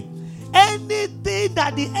afflict me. Anything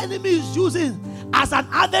that the enemy is using as an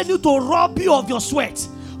avenue to rob you of your sweat,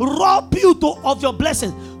 rob you of your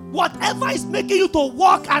blessings, whatever is making you to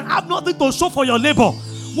work and have nothing to show for your labor,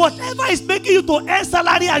 whatever is making you to earn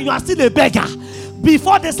salary and you are still a beggar,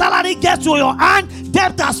 before the salary gets to your hand,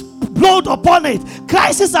 debt has blown upon it,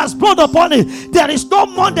 crisis has blown upon it. There is no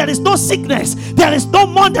more, there is no sickness, there is no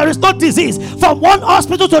more, there is no disease from one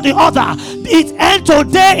hospital to the other. It ends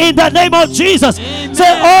today in the name of Jesus. Amen.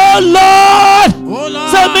 Say, oh Lord,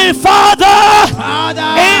 say me, Father,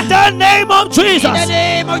 in the name of Jesus,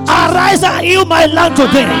 arise and heal my land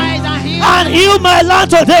today, and heal my land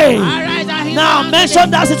today. Now mention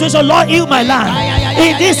that situation, Lord, heal my land.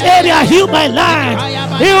 In this area, heal my land.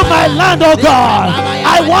 Heal my land, oh God.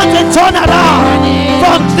 I want to turn around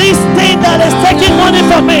from this thing that is taking money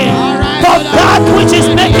from me, from that which is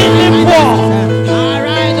making me poor.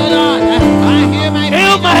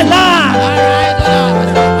 Heal my land.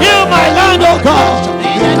 Heal my land, oh God.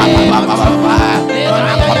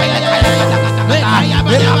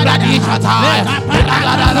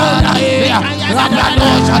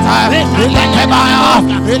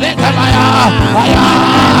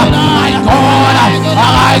 My God,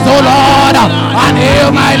 arise, O Lord, and heal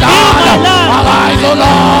my land. Arise, O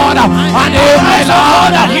Lord, and heal my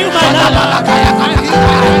land. Heal my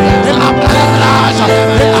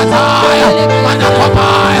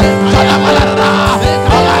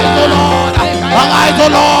Arise, O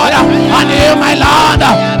Lord, and heal my land.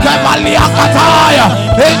 Kebalia Kataya,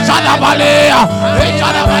 Echadabalia,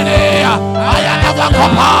 Echadabalia, Ayana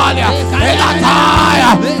Kapalia, Elataya,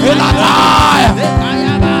 Elataya.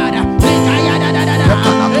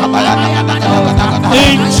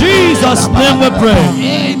 In Jesus' name we pray.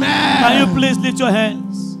 Amen. Can you please lift your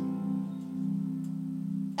hands?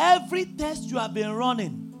 Every test you have been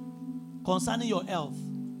running concerning your health,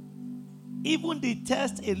 even the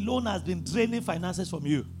test alone has been draining finances from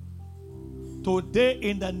you. Today,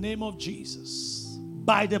 in the name of Jesus,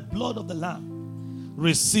 by the blood of the Lamb,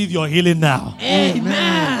 receive your healing now.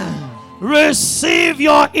 Amen. Receive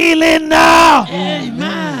your healing now.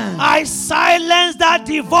 Amen. I silence that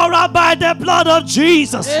devourer by the blood of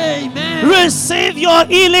Jesus. Amen. Receive your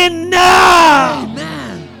healing now.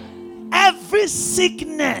 Amen. Every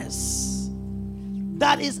sickness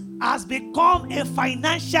that has become a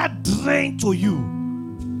financial drain to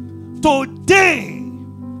you, today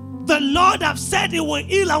the Lord have said He will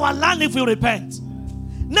heal our land if we repent.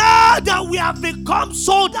 Now that we have become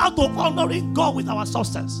sold out to honoring God with our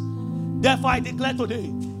substance, therefore I declare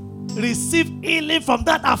today, receive healing from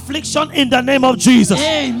that affliction in the name of Jesus.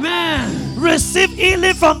 Amen. Receive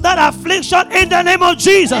healing from that affliction in the name of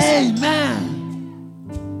Jesus. Amen.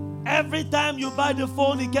 Every time you buy the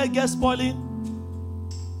phone, it can't get spoiling.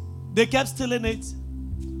 They kept stealing it.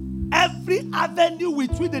 Every avenue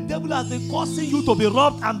with which the devil has been causing you to be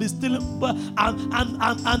robbed and be stealing,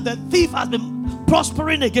 and the thief has been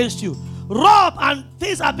prospering against you, robbed and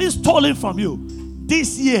things have been stolen from you.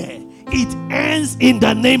 This year, it ends in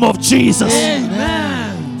the name of Jesus.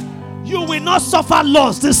 Amen. You will not suffer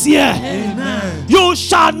loss this year. Amen. You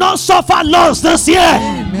shall not suffer loss this year.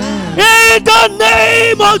 Amen. In the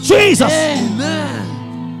name of Jesus.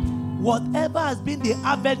 Amen. Whatever has been the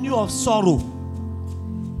avenue of sorrow,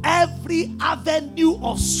 every avenue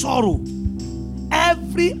of sorrow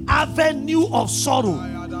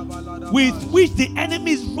with which the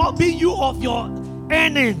enemy is robbing you of your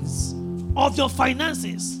earnings, of your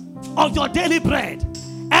finances, of your daily bread,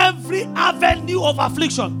 every avenue of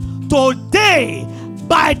affliction, today,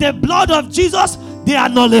 by the blood of Jesus, they are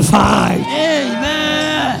nullified.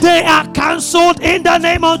 Amen. They are cancelled in the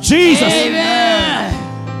name of Jesus. Amen.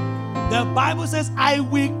 The Bible says, I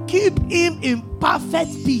will keep him in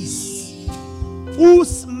perfect peace,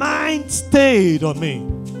 whose mind stayed on me.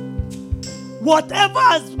 Whatever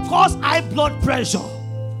has caused high blood pressure,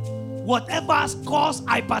 whatever has caused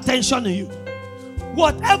hypertension in you,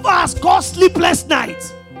 whatever has caused sleepless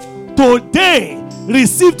nights, today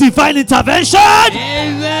receive divine intervention.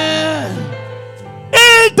 Amen.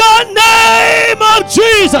 In the name of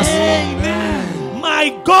Jesus. Amen. My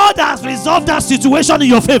God has resolved that situation in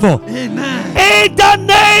your favor. Amen. In the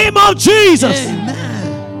name of Jesus.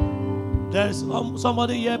 Amen. There's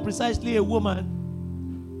somebody here, precisely a woman.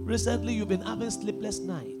 Recently, you've been having sleepless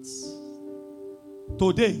nights.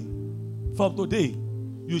 Today, from today,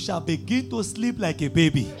 you shall begin to sleep like a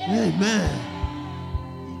baby. Amen.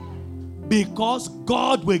 Because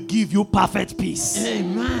God will give you perfect peace.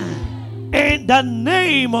 Amen. In the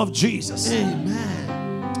name of Jesus.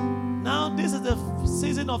 Amen. Now, this is the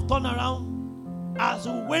season of turnaround. As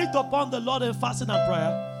we wait upon the Lord in fasting and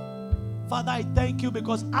prayer, Father, I thank you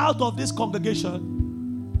because out of this congregation,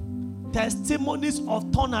 testimonies of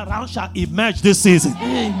turnaround shall emerge this season.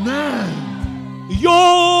 Amen.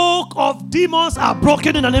 Yoke of demons are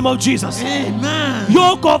broken in the name of Jesus. Amen.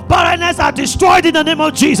 Yoke of barrenness are destroyed in the name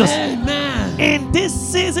of Jesus. Amen. In this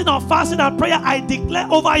season of fasting and prayer, I declare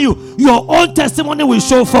over you, your own testimony will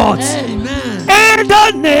show forth. Amen. In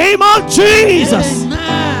the name of Jesus.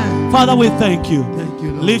 Amen. Father, we thank you. Thank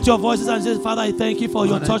you, Lord. Lift your voices and say, Father, I thank you for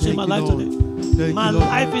your touch in my life today. My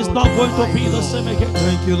life is not going to be the same again.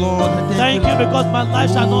 Thank you, Lord. Thank you because my life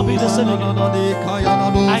shall not be the same again.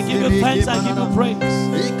 I give you thanks, I give you praise.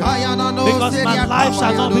 Because my life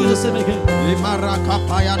shall not be the same again.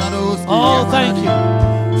 Oh, thank you.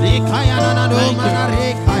 Thank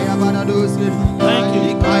you.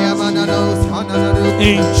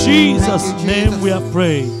 In Jesus' name we have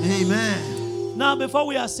prayed. Amen. Now, before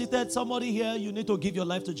we are seated, somebody here, you need to give your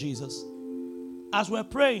life to Jesus. As we're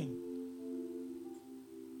praying,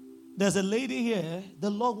 there's a lady here, the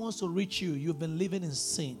Lord wants to reach you. You've been living in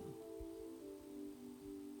sin.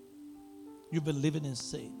 You've been living in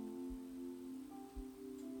sin.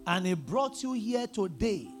 And He brought you here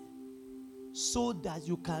today so that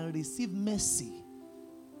you can receive mercy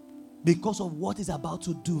because of what He's about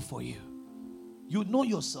to do for you. You know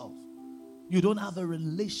yourself. You don't have a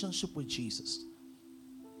relationship with Jesus.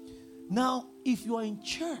 Now, if you are in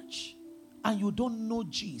church and you don't know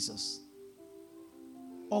Jesus,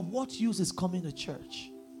 of what use is coming to church?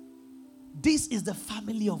 This is the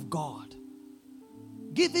family of God.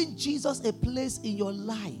 Giving Jesus a place in your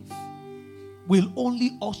life will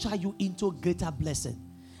only usher you into greater blessing.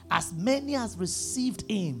 As many as received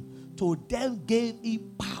Him, to them gave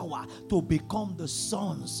Him power to become the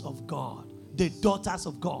sons of God, the daughters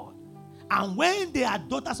of God. And when they are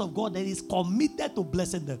daughters of God, then He's committed to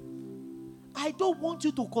blessing them. I don't want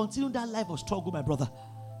you to continue that life of struggle, my brother.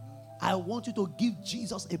 I want you to give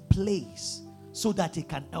Jesus a place so that He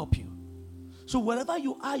can help you. So wherever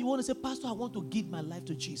you are, you want to say, Pastor, I want to give my life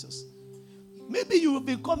to Jesus. Maybe you have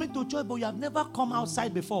been coming to church, but you have never come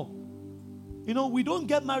outside before. You know, we don't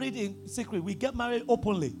get married in secret. We get married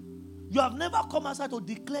openly. You have never come outside to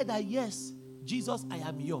declare that, yes, Jesus, I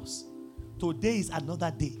am yours. Today is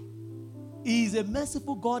another day. He is a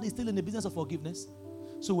merciful God. He's still in the business of forgiveness.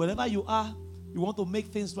 So wherever you are, you want to make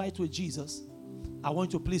things right with Jesus, I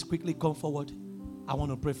want you to please quickly come forward. I want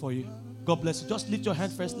to pray for you. God bless you. Just lift your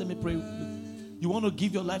hand first. Let me pray. You want to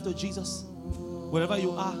give your life to Jesus? Wherever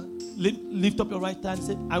you are, lift up your right hand.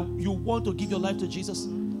 Say, you want to give your life to Jesus?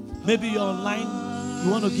 Maybe you're online. You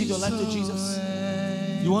want to give your life to Jesus?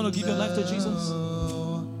 You want to give your life to Jesus?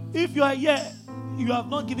 If you are here, you have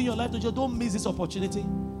not given your life to Jesus, don't miss this opportunity.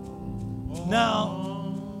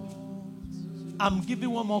 Now, I'm giving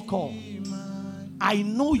one more call. I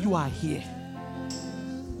know you are here,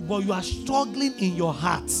 but you are struggling in your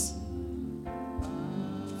heart.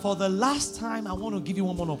 For the last time, I want to give you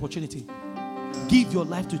one more opportunity. Give your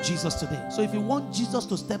life to Jesus today. So if you want Jesus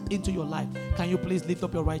to step into your life, can you please lift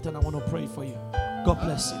up your right hand? I want to pray for you. God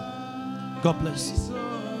bless you. God bless you.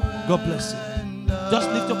 God bless you. Just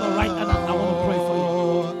lift up your right hand and I want to pray for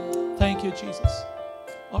you. Thank you, Jesus.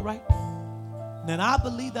 All right. Then I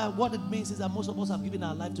believe that what it means is that most of us have given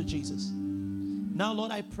our life to Jesus. Now,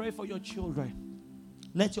 Lord, I pray for your children.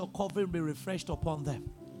 Let your covering be refreshed upon them.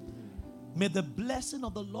 May the blessing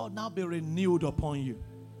of the Lord now be renewed upon you.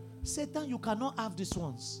 Satan, you cannot have these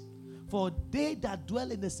ones. For they that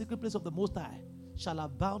dwell in the secret place of the Most High shall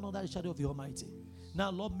abound under the shadow of the Almighty.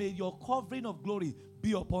 Now, Lord, may your covering of glory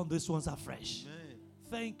be upon these ones afresh. Amen.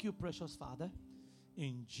 Thank you, precious Father.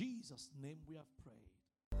 In Jesus' name we have prayed.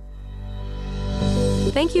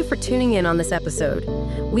 Thank you for tuning in on this episode.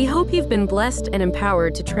 We hope you've been blessed and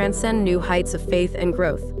empowered to transcend new heights of faith and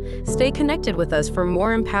growth. Stay connected with us for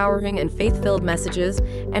more empowering and faith-filled messages.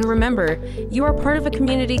 And remember, you are part of a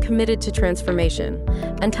community committed to transformation.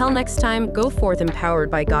 Until next time, go forth empowered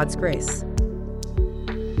by God's grace.